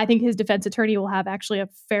 I think his defense attorney will have actually a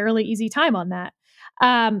fairly easy time on that.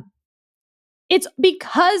 It's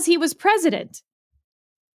because he was president.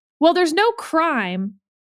 Well, there's no crime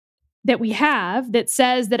that we have that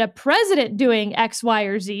says that a president doing X, Y,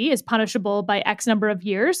 or Z is punishable by X number of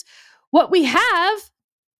years. What we have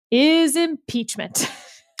is impeachment.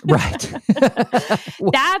 Right.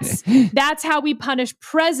 That's how we punish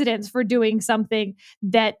presidents for doing something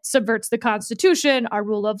that subverts the Constitution, our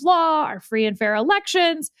rule of law, our free and fair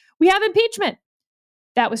elections. We have impeachment.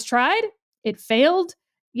 That was tried. It failed.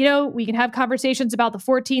 We can have conversations about the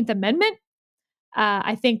 14th Amendment.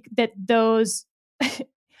 I think that those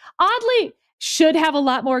oddly should have a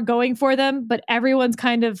lot more going for them, but everyone's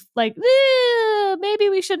kind of like, maybe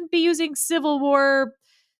we shouldn't be using Civil War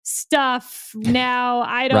stuff now.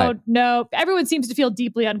 I don't know. Everyone seems to feel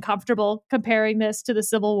deeply uncomfortable comparing this to the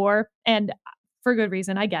Civil War, and for good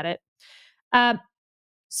reason. I get it.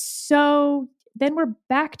 So then we're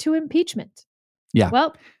back to impeachment. Yeah.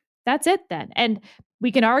 Well, that's it then. And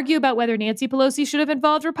we can argue about whether Nancy Pelosi should have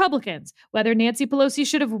involved Republicans, whether Nancy Pelosi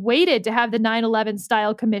should have waited to have the 9/11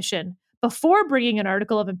 style commission before bringing an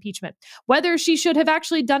article of impeachment, whether she should have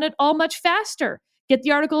actually done it all much faster, get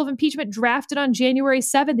the article of impeachment drafted on January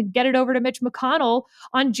 7th and get it over to Mitch McConnell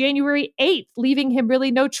on January 8th, leaving him really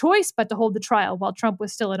no choice but to hold the trial while Trump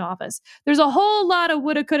was still in office. There's a whole lot of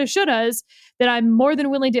woulda, coulda, shouldas that I'm more than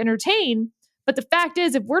willing to entertain. But the fact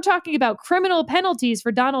is, if we're talking about criminal penalties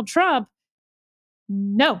for Donald Trump,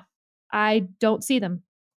 no, I don't see them.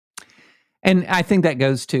 And I think that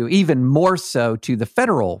goes to even more so to the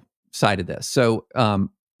federal side of this. So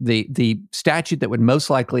the statute that would most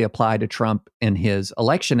likely apply to Trump in his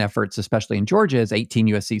election efforts, especially in Georgia, is 18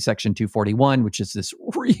 U.S.C. Section 241, which is this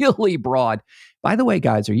really broad. By the way,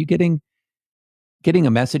 guys, are you getting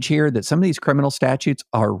a message here that some of these criminal statutes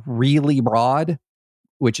are really broad,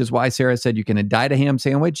 which is why Sarah said you can indict a ham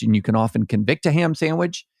sandwich and you can often convict a ham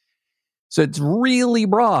sandwich. So it's really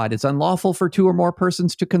broad. It's unlawful for two or more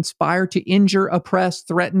persons to conspire to injure, oppress,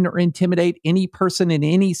 threaten, or intimidate any person in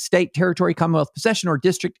any state, territory, commonwealth, possession, or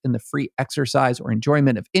district in the free exercise or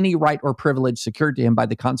enjoyment of any right or privilege secured to him by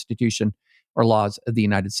the Constitution or laws of the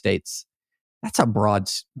United States. That's a broad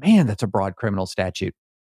criminal statute.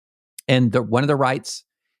 And one of the rights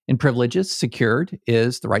and privileges secured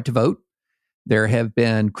is the right to vote. There have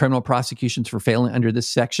been criminal prosecutions for failing under this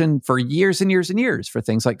section for years and years and years for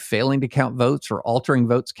things like failing to count votes or altering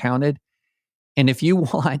votes counted. And if you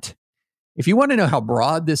want to know how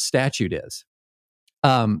broad this statute is,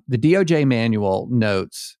 the DOJ manual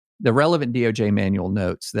notes, the relevant DOJ manual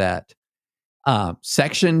notes that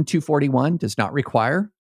Section 241 does not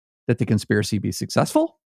require that the conspiracy be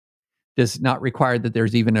successful, does not require that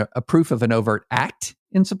there's even a proof of an overt act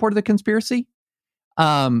in support of the conspiracy.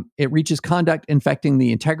 It reaches conduct infecting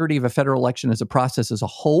the integrity of a federal election as a process as a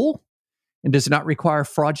whole, and does not require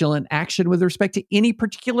fraudulent action with respect to any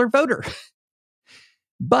particular voter.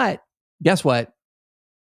 But guess what?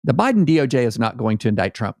 The Biden DOJ is not going to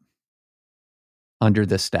indict Trump under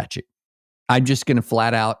this statute. I'm just going to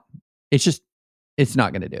flat out, it's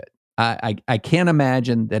not going to do it. I can't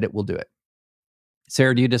imagine that it will do it.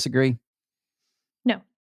 Sarah, do you disagree? No.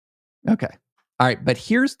 Okay. All right. But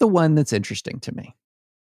here's the one that's interesting to me.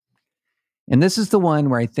 And this is the one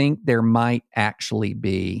where I think there might actually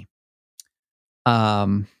be,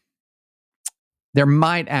 some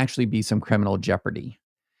criminal jeopardy.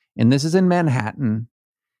 And this is in Manhattan.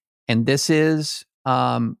 And this is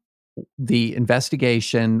the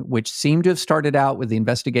investigation, which seemed to have started out with the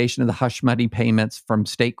investigation of the hush money payments from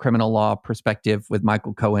state criminal law perspective with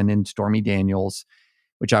Michael Cohen and Stormy Daniels,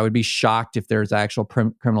 which I would be shocked if there's actual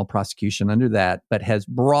criminal prosecution under that, but has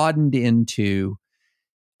broadened into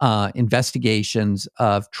investigations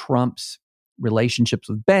of Trump's relationships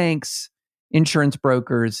with banks, insurance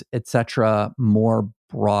brokers, etc., more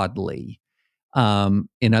broadly.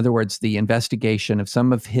 In other words, the investigation of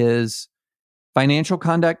some of his financial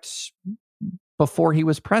conduct before he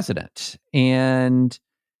was president. And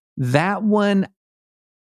that one,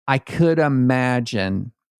 I could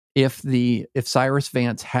imagine if Cyrus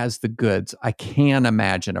Vance has the goods, I can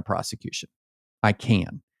imagine a prosecution. I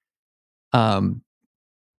can.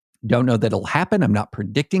 Don't know that it'll happen. I'm not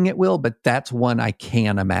predicting it will, but that's one I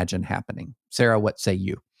can imagine happening. Sarah, what say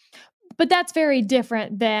you? But that's very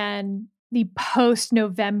different than the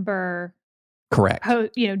post-November, correct?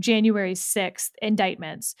 January 6th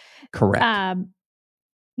indictments. Correct.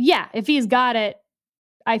 Yeah, if he's got it,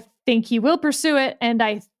 I think he will pursue it, and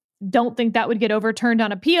I don't think that would get overturned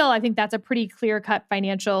on appeal. I think that's a pretty clear-cut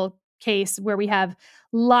financial case where we have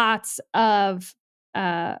lots of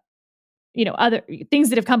other things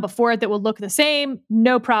that have come before it that will look the same.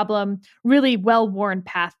 No problem. Really well-worn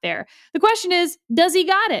path there. The question is, does he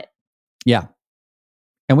got it? Yeah.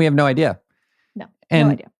 And we have no idea. No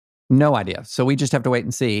idea. No idea. So we just have to wait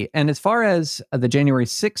and see. And as far as the January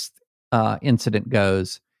 6th incident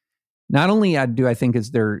goes, not only do I think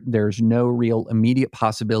there's no real immediate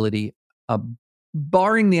possibility,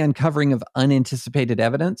 barring the uncovering of unanticipated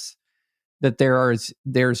evidence, that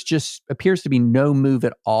there's just appears to be no move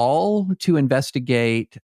at all to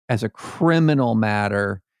investigate as a criminal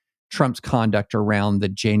matter Trump's conduct around the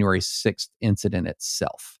January 6th incident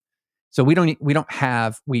itself. So we do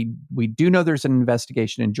know there's an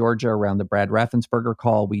investigation in Georgia around the Brad Raffensperger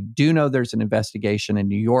call. We do know there's an investigation in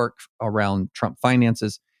New York around Trump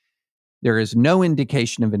finances. There is no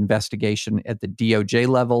indication of investigation at the DOJ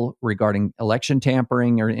level regarding election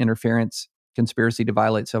tampering or interference, conspiracy to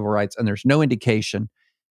violate civil rights, and there's no indication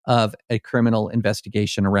of a criminal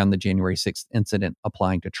investigation around the January 6th incident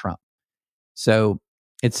applying to Trump. So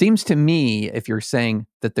it seems to me, if you're saying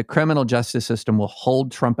that the criminal justice system will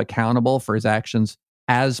hold Trump accountable for his actions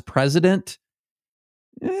as president,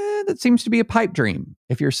 that seems to be a pipe dream.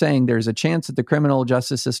 If you're saying there's a chance that the criminal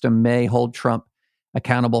justice system may hold Trump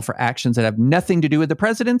accountable for actions that have nothing to do with the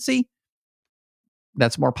presidency,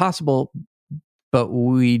 that's more possible, but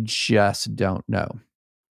we just don't know.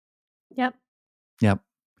 Yep.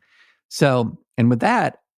 So, and with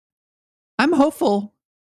that, I'm hopeful,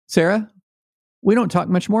 Sarah, we don't talk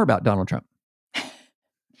much more about Donald Trump.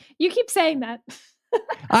 You keep saying that.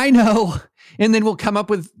 I know. And then we'll come up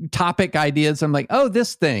with topic ideas. I'm like, oh,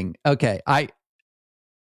 this thing. Okay. I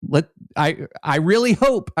really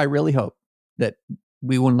hope that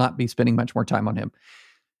we will not be spending much more time on him.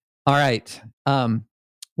 All right.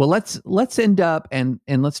 Well, let's end up and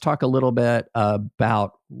let's talk a little bit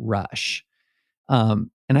about Rush. And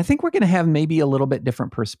I think we're going to have maybe a little bit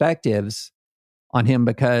different perspectives on him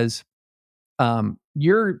because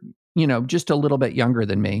you're, just a little bit younger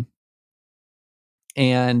than me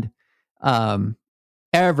and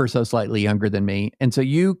ever so slightly younger than me. And so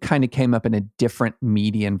you kind of came up in a different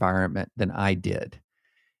media environment than I did.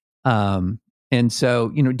 And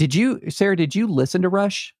so, Sarah, did you listen to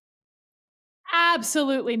Rush?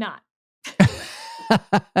 Absolutely not.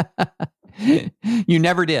 You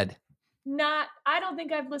never did? I don't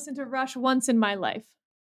think I've listened to Rush once in my life.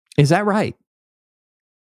 Is that right?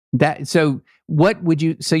 So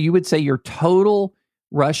you would say your total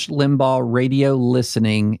Rush Limbaugh radio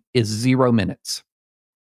listening is 0 minutes?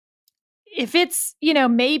 If it's,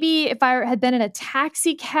 maybe if I had been in a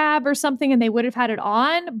taxi cab or something and they would have had it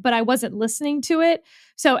on, but I wasn't listening to it.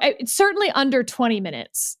 So it's certainly under 20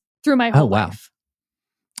 minutes through my whole life.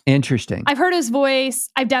 Interesting. I've heard his voice.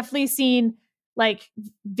 I've definitely seen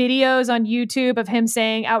videos on YouTube of him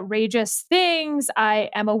saying outrageous things. I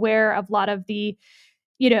am aware of a lot of the,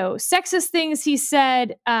 sexist things he said.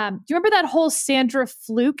 Do you remember that whole Sandra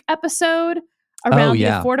Fluke episode around the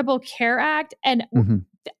Affordable Care Act? And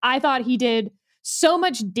I thought he did so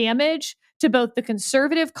much damage to both the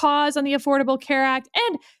conservative cause on the Affordable Care Act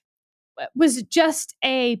and was just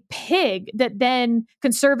a pig that then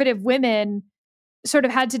conservative women sort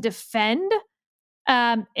of had to defend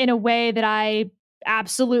in a way that I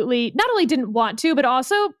absolutely not only didn't want to, but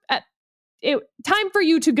also time for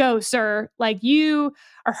you to go, sir. Like, you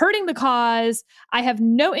are hurting the cause. I have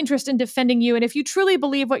no interest in defending you. And if you truly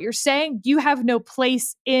believe what you're saying, you have no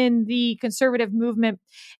place in the conservative movement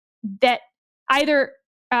that either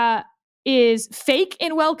is fake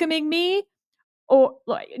in welcoming me or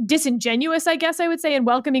like, disingenuous, I guess I would say, in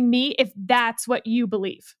welcoming me, if that's what you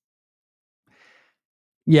believe.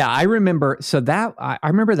 Yeah, I remember. So that I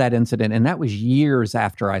remember that incident, and that was years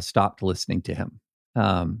after I stopped listening to him.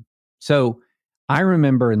 So I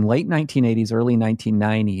remember in late 1980s, early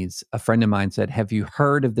 1990s, a friend of mine said, "Have you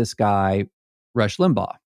heard of this guy, Rush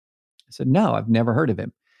Limbaugh?" I said, "No, I've never heard of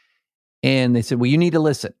him." And they said, "Well, you need to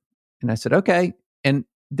listen." And I said, "Okay." And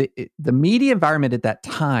the media environment at that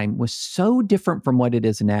time was so different from what it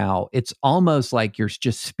is now. It's almost like you're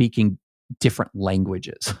just speaking different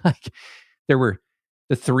languages. Like there were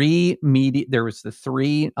the three media, there was the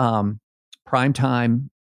three primetime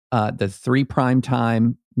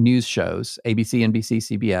news shows, ABC, NBC,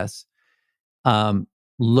 CBS.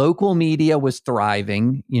 Local media was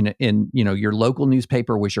thriving. Your local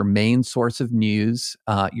newspaper was your main source of news.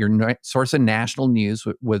 Your source of national news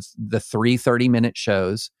was the 3 30-minute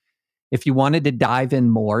shows. If you wanted to dive in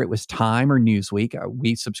more, it was Time or Newsweek.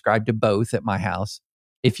 We subscribed to both at my house.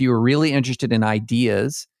 If you were really interested in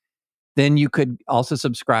ideas, then you could also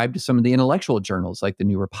subscribe to some of the intellectual journals like the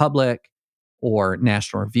New Republic or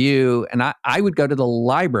National Review. And I would go to the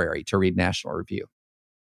library to read National Review.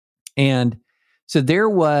 And so there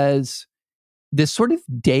was this sort of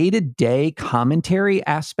day-to-day commentary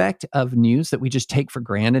aspect of news that we just take for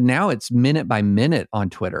granted. Now it's minute by minute on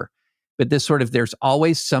Twitter. But this sort of, there's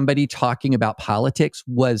always somebody talking about politics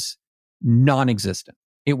was non-existent.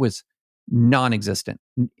 It was non-existent.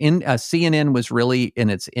 CNN was really in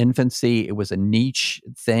its infancy. It was a niche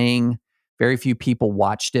thing. Very few people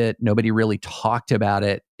watched it. Nobody really talked about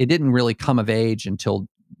it. It didn't really come of age until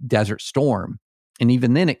Desert Storm. And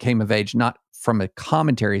even then it came of age, not from a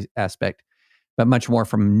commentary aspect, but much more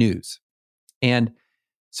from news. And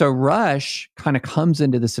so Rush kind of comes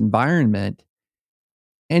into this environment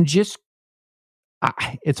and just,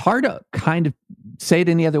 it's hard to kind of say it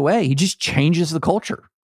any other way. He just changes the culture.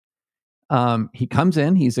 He comes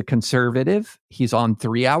in, he's a conservative, he's on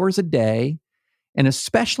 3 hours a day. And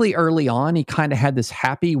especially early on, he kind of had this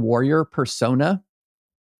happy warrior persona.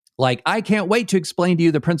 Like, I can't wait to explain to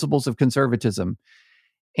you the principles of conservatism.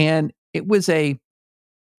 And it was I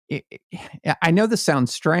know this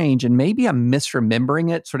sounds strange, and maybe I'm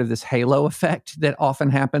misremembering it, sort of this halo effect that often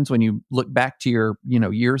happens when you look back to your,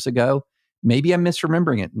 years ago. Maybe I'm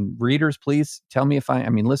misremembering it. And readers, please tell me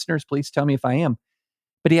listeners, please tell me if I am.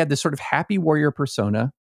 But he had this sort of happy warrior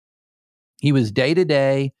persona. He was day to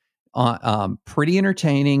day, pretty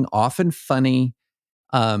entertaining, often funny,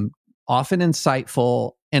 often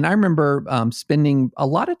insightful. And I remember spending a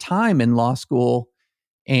lot of time in law school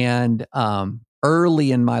and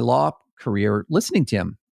early in my law career listening to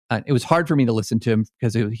him. It was hard for me to listen to him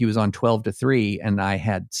because he was on 12 to 3 and I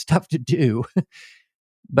had stuff to do.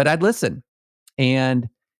 But I'd listen. And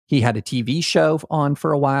he had a TV show on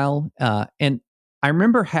for a while. And I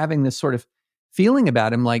remember having this sort of feeling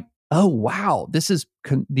about him like, oh, wow,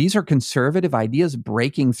 these are conservative ideas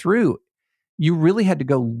breaking through. You really had to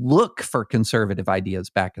go look for conservative ideas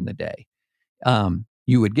back in the day.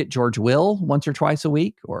 You would get George Will once or twice a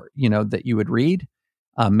week, or, that you would read,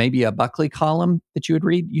 maybe a Buckley column that you would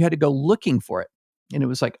read. You had to go looking for it. And it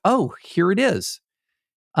was like, oh, here it is.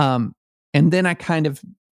 And then I kind of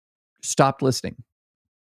stopped listening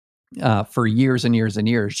for years and years and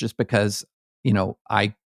years, just because,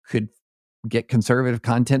 I could get conservative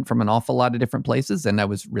content from an awful lot of different places and I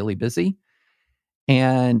was really busy.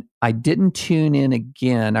 And I didn't tune in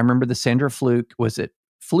again. I remember the Sandra Fluke, was it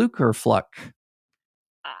Fluke or Fluck?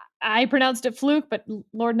 I pronounced it Fluke, but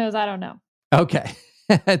Lord knows I don't know. Okay.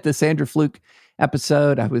 At the Sandra Fluke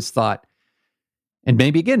episode, I was thought, and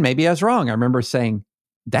maybe I was wrong. I remember saying,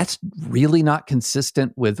 that's really not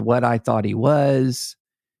consistent with what I thought he was.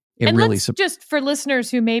 Just for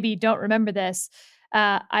listeners who maybe don't remember this,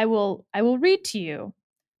 I will read to you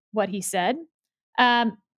what he said.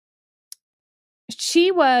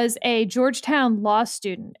 She was a Georgetown law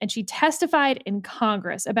student, and she testified in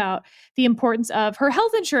Congress about the importance of her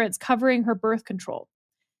health insurance covering her birth control.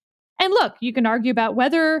 And look, you can argue about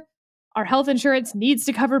whether our health insurance needs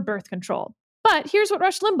to cover birth control. But here's what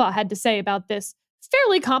Rush Limbaugh had to say about this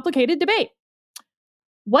fairly complicated debate.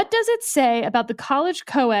 What does it say about the college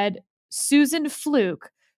co-ed Susan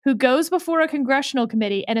Fluke, who goes before a congressional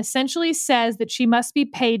committee and essentially says that she must be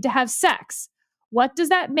paid to have sex? What does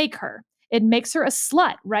that make her? It makes her a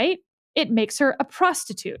slut, right? It makes her a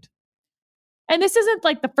prostitute. And this isn't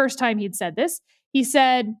like the first time he'd said this. He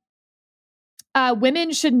said,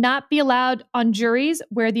 women should not be allowed on juries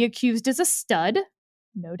where the accused is a stud.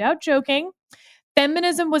 No doubt joking.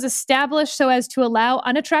 Feminism was established so as to allow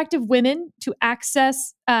unattractive women to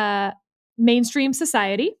access mainstream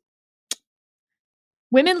society.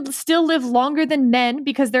 Women still live longer than men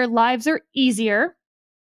because their lives are easier.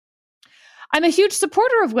 I'm a huge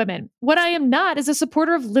supporter of women. What I am not is a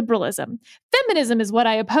supporter of liberalism. Feminism is what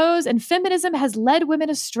I oppose, and feminism has led women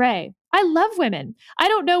astray. I love women. I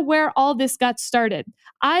don't know where all this got started.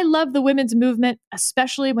 I love the women's movement,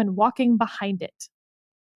 especially when walking behind it.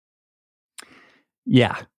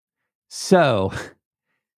 Yeah. So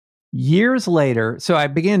years later, so I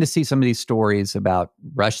began to see some of these stories about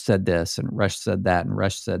Rush said this and Rush said that and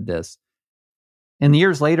Rush said this. And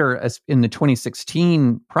years later, as in the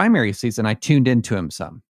 2016 primary season, I tuned into him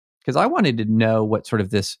some because I wanted to know what sort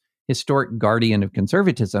of this historic guardian of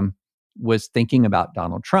conservatism was thinking about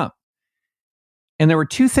Donald Trump. And there were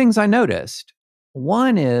two things I noticed.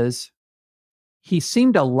 One is he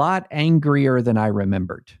seemed a lot angrier than I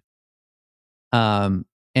remembered. And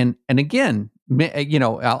again,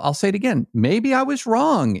 I'll say it again. Maybe I was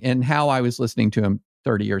wrong in how I was listening to him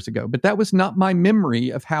 30 years ago, but that was not my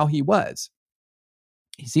memory of how he was.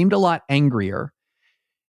 He seemed a lot angrier.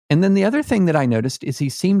 And then the other thing that I noticed is he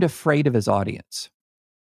seemed afraid of his audience.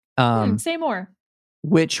 Say more.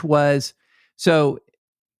 Which was, so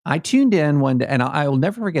I tuned in one day, and I will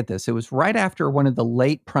never forget this. It was right after one of the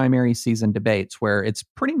late primary season debates where it's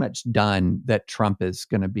pretty much done that Trump is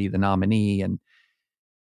going to be the nominee.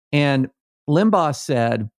 And Limbaugh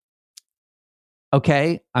said,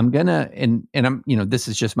 okay, I'm gonna, and I'm, this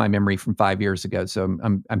is just my memory from 5 years ago, so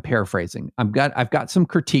I'm paraphrasing. I've got some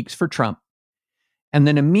critiques for Trump, and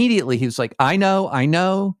then immediately he was like, I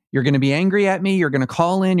know, you're going to be angry at me, you're going to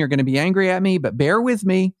call in, you're going to be angry at me, but bear with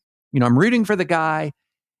me. I'm rooting for the guy,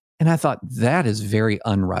 and I thought that is very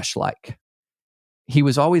un-Rush-like. He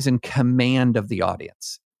was always in command of the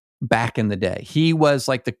audience back in the day. He was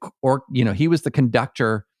like he was the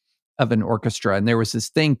conductor of an orchestra. And there was this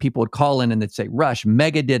thing people would call in and they'd say, Rush,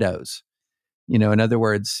 mega dittos. In other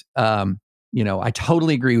words, I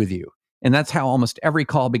totally agree with you. And that's how almost every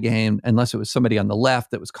call began, unless it was somebody on the left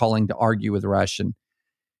that was calling to argue with Rush.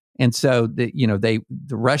 And so the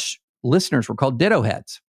Rush listeners were called ditto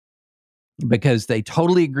heads because they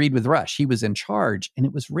totally agreed with Rush. He was in charge. And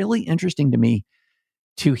it was really interesting to me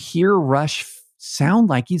to hear Rush sound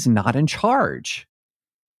like he's not in charge.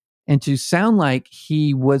 And to sound like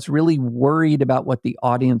he was really worried about what the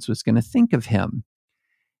audience was going to think of him.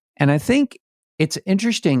 And I think it's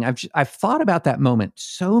interesting. I've thought about that moment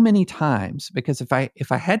so many times because if I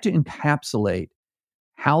had to encapsulate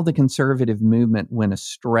how the conservative movement went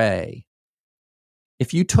astray,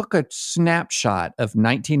 if you took a snapshot of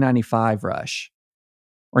 1995 Rush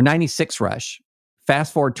or 96 Rush,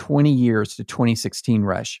 fast forward 20 years to 2016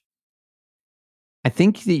 Rush, I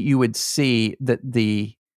think that you would see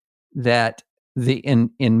that in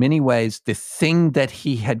many ways, the thing that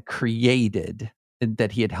he had created,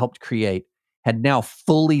 that he had helped create, had now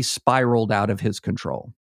fully spiraled out of his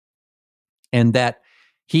control. And that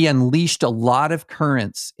he unleashed a lot of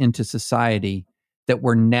currents into society that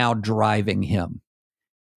were now driving him.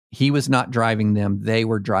 He was not driving them, they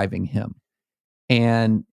were driving him.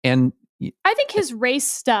 And I think his race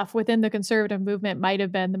stuff within the conservative movement might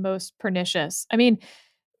have been the most pernicious. I mean,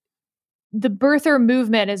 the birther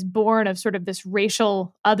movement is born of sort of this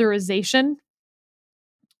racial otherization.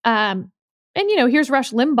 And here's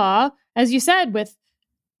Rush Limbaugh, as you said, with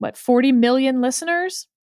 40 million listeners.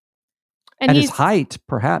 And at his height,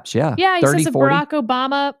 perhaps, yeah. Yeah, he 30, says of 40. Barack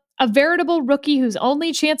Obama, a veritable rookie whose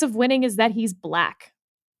only chance of winning is that he's black.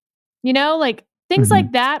 Things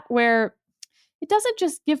like that, where it doesn't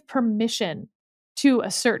just give permission to a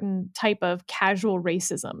certain type of casual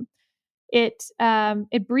racism.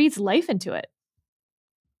 It breathes life into it.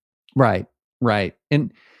 Right.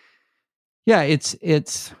 And yeah,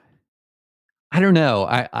 it's I don't know.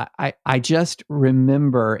 I just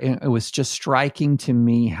remember it was just striking to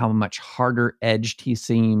me how much harder edged he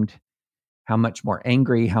seemed, how much more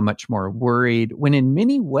angry, how much more worried, when in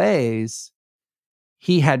many ways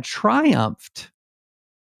he had triumphed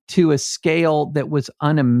to a scale that was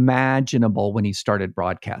unimaginable when he started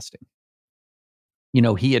broadcasting.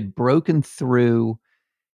 He had broken through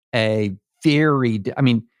he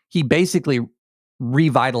basically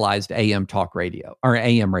revitalized AM talk radio or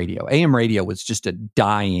AM radio. AM radio was just a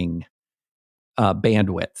dying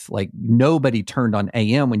bandwidth. Like nobody turned on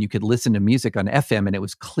AM when you could listen to music on FM and it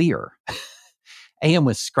was clear. AM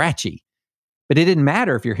was scratchy, but it didn't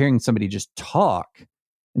matter if you're hearing somebody just talk.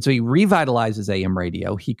 And so he revitalizes AM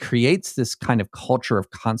radio. He creates this kind of culture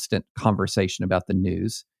of constant conversation about the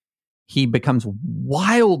news. He becomes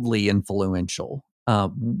wildly influential.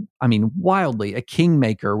 Wildly a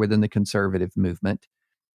kingmaker within the conservative movement.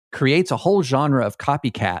 Creates a whole genre of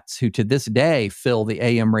copycats who to this day fill the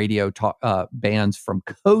AM radio bands from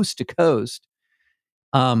coast to coast.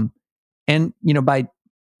 And, by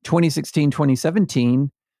 2016,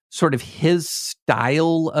 2017, sort of his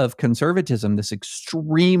style of conservatism, this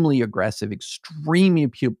extremely aggressive, extremely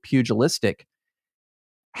pugilistic,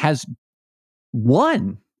 has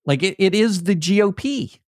won. Like it is the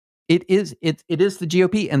GOP. It is the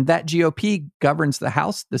GOP, and that GOP governs the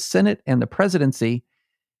House, the Senate, and the presidency.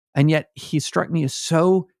 And yet he struck me as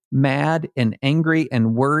so mad and angry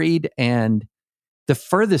and worried and the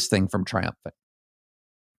furthest thing from triumphant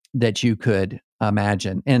that you could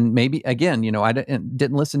imagine. And maybe, again, I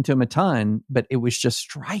didn't listen to him a ton, but it was just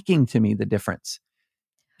striking to me the difference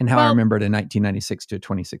in how I remembered in 1996 to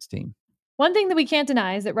 2016. One thing that we can't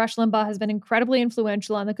deny is that Rush Limbaugh has been incredibly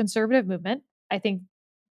influential on the conservative movement. I think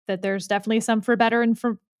that there's definitely some for better and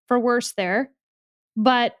for worse there.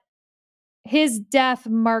 But his death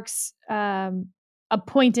marks a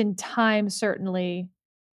point in time, certainly,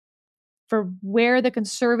 for where the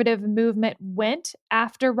conservative movement went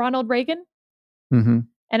after Ronald Reagan. Mm-hmm.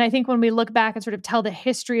 And I think when we look back and sort of tell the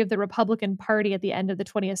history of the Republican Party at the end of the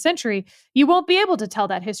 20th century, you won't be able to tell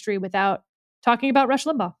that history without talking about Rush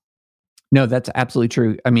Limbaugh. No, that's absolutely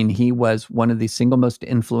true. I mean, he was one of the single most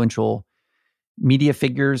influential media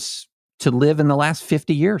figures to live in the last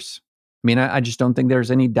 50 years. I mean, I just don't think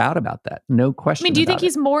there's any doubt about that. No question. I mean, do you think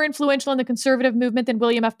he's more influential in the conservative movement than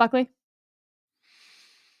William F. Buckley?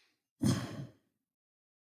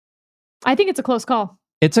 I think it's a close call.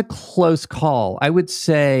 It's a close call. I would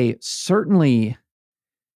say certainly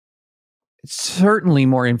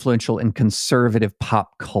more influential in conservative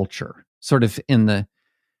pop culture, sort of in the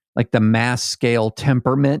mass scale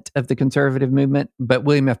temperament of the conservative movement. But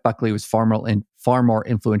William F. Buckley was far more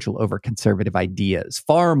influential over conservative ideas,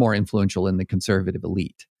 far more influential in the conservative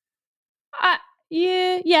elite.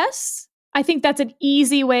 Yes. I think that's an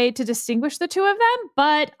easy way to distinguish the two of them,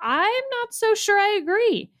 but I'm not so sure I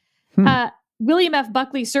agree. William F.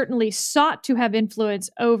 Buckley certainly sought to have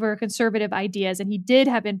influence over conservative ideas, and he did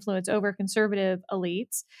have influence over conservative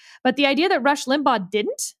elites. But the idea that Rush Limbaugh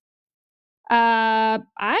didn't, I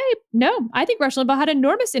think Rush Limbaugh had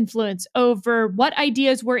enormous influence over what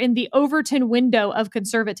ideas were in the Overton window of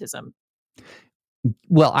conservatism.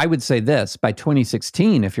 Well, I would say this, by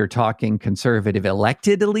 2016, if you're talking conservative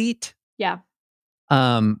elected elite,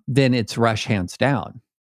 then it's Rush hands down.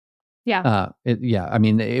 I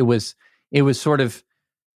mean, it was sort of,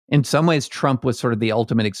 in some ways, Trump was sort of the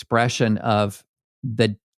ultimate expression of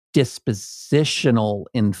the dispositional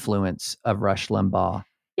influence of Rush Limbaugh.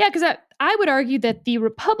 Yeah, because I would argue that the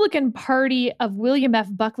Republican Party of William F.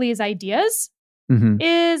 Buckley's ideas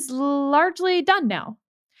is largely done now.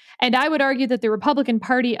 And I would argue that the Republican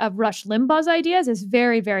Party of Rush Limbaugh's ideas is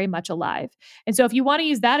very, very much alive. And so if you want to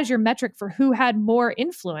use that as your metric for who had more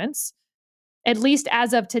influence, at least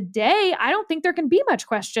as of today, I don't think there can be much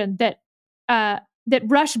question that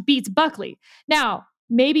Rush beats Buckley. Now,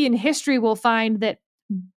 maybe in history we'll find that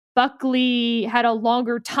Buckley had a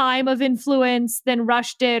longer time of influence than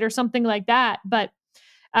Rush did or something like that. But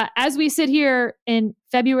as we sit here in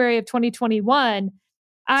February of 2021,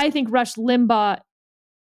 I think Rush Limbaugh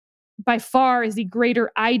by far is the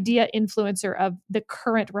greater idea influencer of the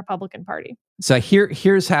current Republican Party. So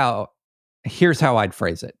here's how I'd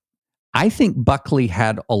phrase it. I think Buckley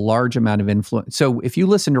had a large amount of influence. So if you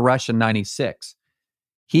listen to Rush in 96,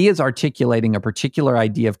 he is articulating a particular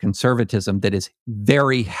idea of conservatism that is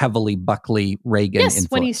very heavily Buckley Reagan influenced.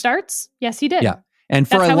 When he starts, yes, he did. Yeah. And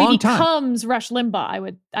for That's a long time. That's how he becomes Rush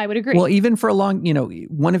Limbaugh, I would agree. Well, even for a long,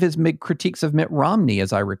 one of his big critiques of Mitt Romney,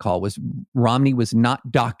 as I recall, was Romney was not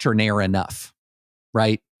doctrinaire enough,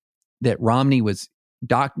 right? That Romney was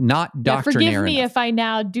not doctrinaire forgive me enough. If I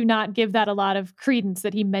now do not give that a lot of credence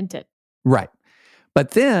that he meant it. Right.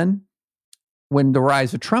 But then when the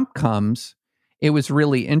rise of Trump comes, it was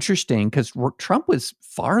really interesting because Trump was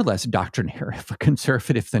far less doctrinaire of a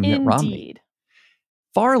conservative than Mitt Romney.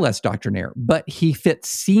 Far less doctrinaire, but he fit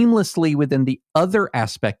seamlessly within the other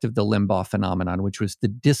aspect of the Limbaugh phenomenon, which was the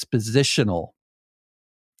dispositional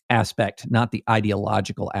aspect, not the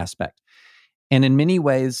ideological aspect. And in many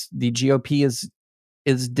ways, the GOP is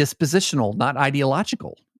is dispositional, not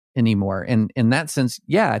ideological anymore. And in that sense,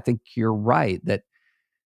 yeah, I think you're right that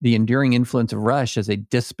the enduring influence of Rush as a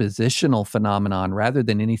dispositional phenomenon rather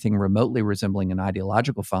than anything remotely resembling an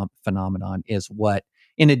ideological phenomenon is what,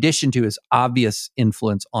 in addition to his obvious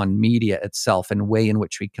influence on media itself and way in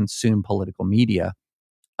which we consume political media,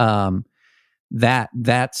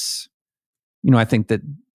 that's, I think that,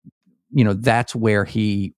 that's where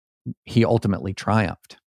he ultimately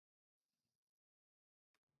triumphed.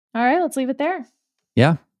 All right, let's leave it there.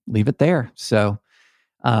 Yeah, leave it there. So,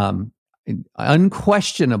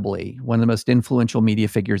 unquestionably, one of the most influential media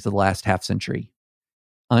figures of the last half century,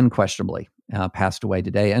 unquestionably, passed away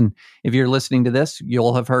today. And if you're listening to this,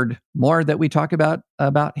 you'll have heard more that we talk about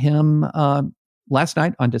him last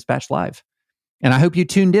night on Dispatch Live. And I hope you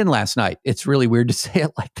tuned in last night. It's really weird to say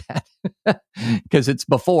it like that because it's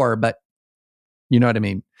before, but you know what I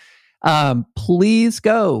mean. Please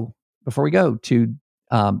go, before we go, to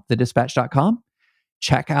thedispatch.com.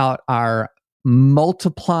 Check out our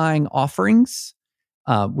multiplying offerings.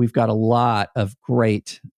 We've got a lot of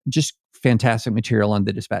great, just fantastic material on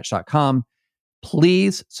thedispatch.com.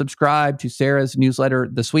 Please subscribe to Sarah's newsletter,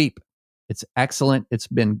 The Sweep. It's excellent. It's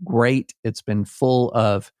been great. It's been full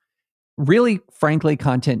of really, frankly,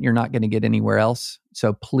 content you're not going to get anywhere else.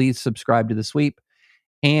 So please subscribe to The Sweep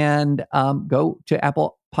and go to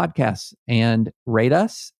Apple Podcasts and rate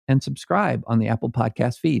us and subscribe on the Apple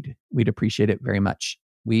Podcast feed. We'd appreciate it very much.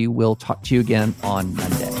 We will talk to you again on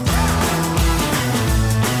Monday.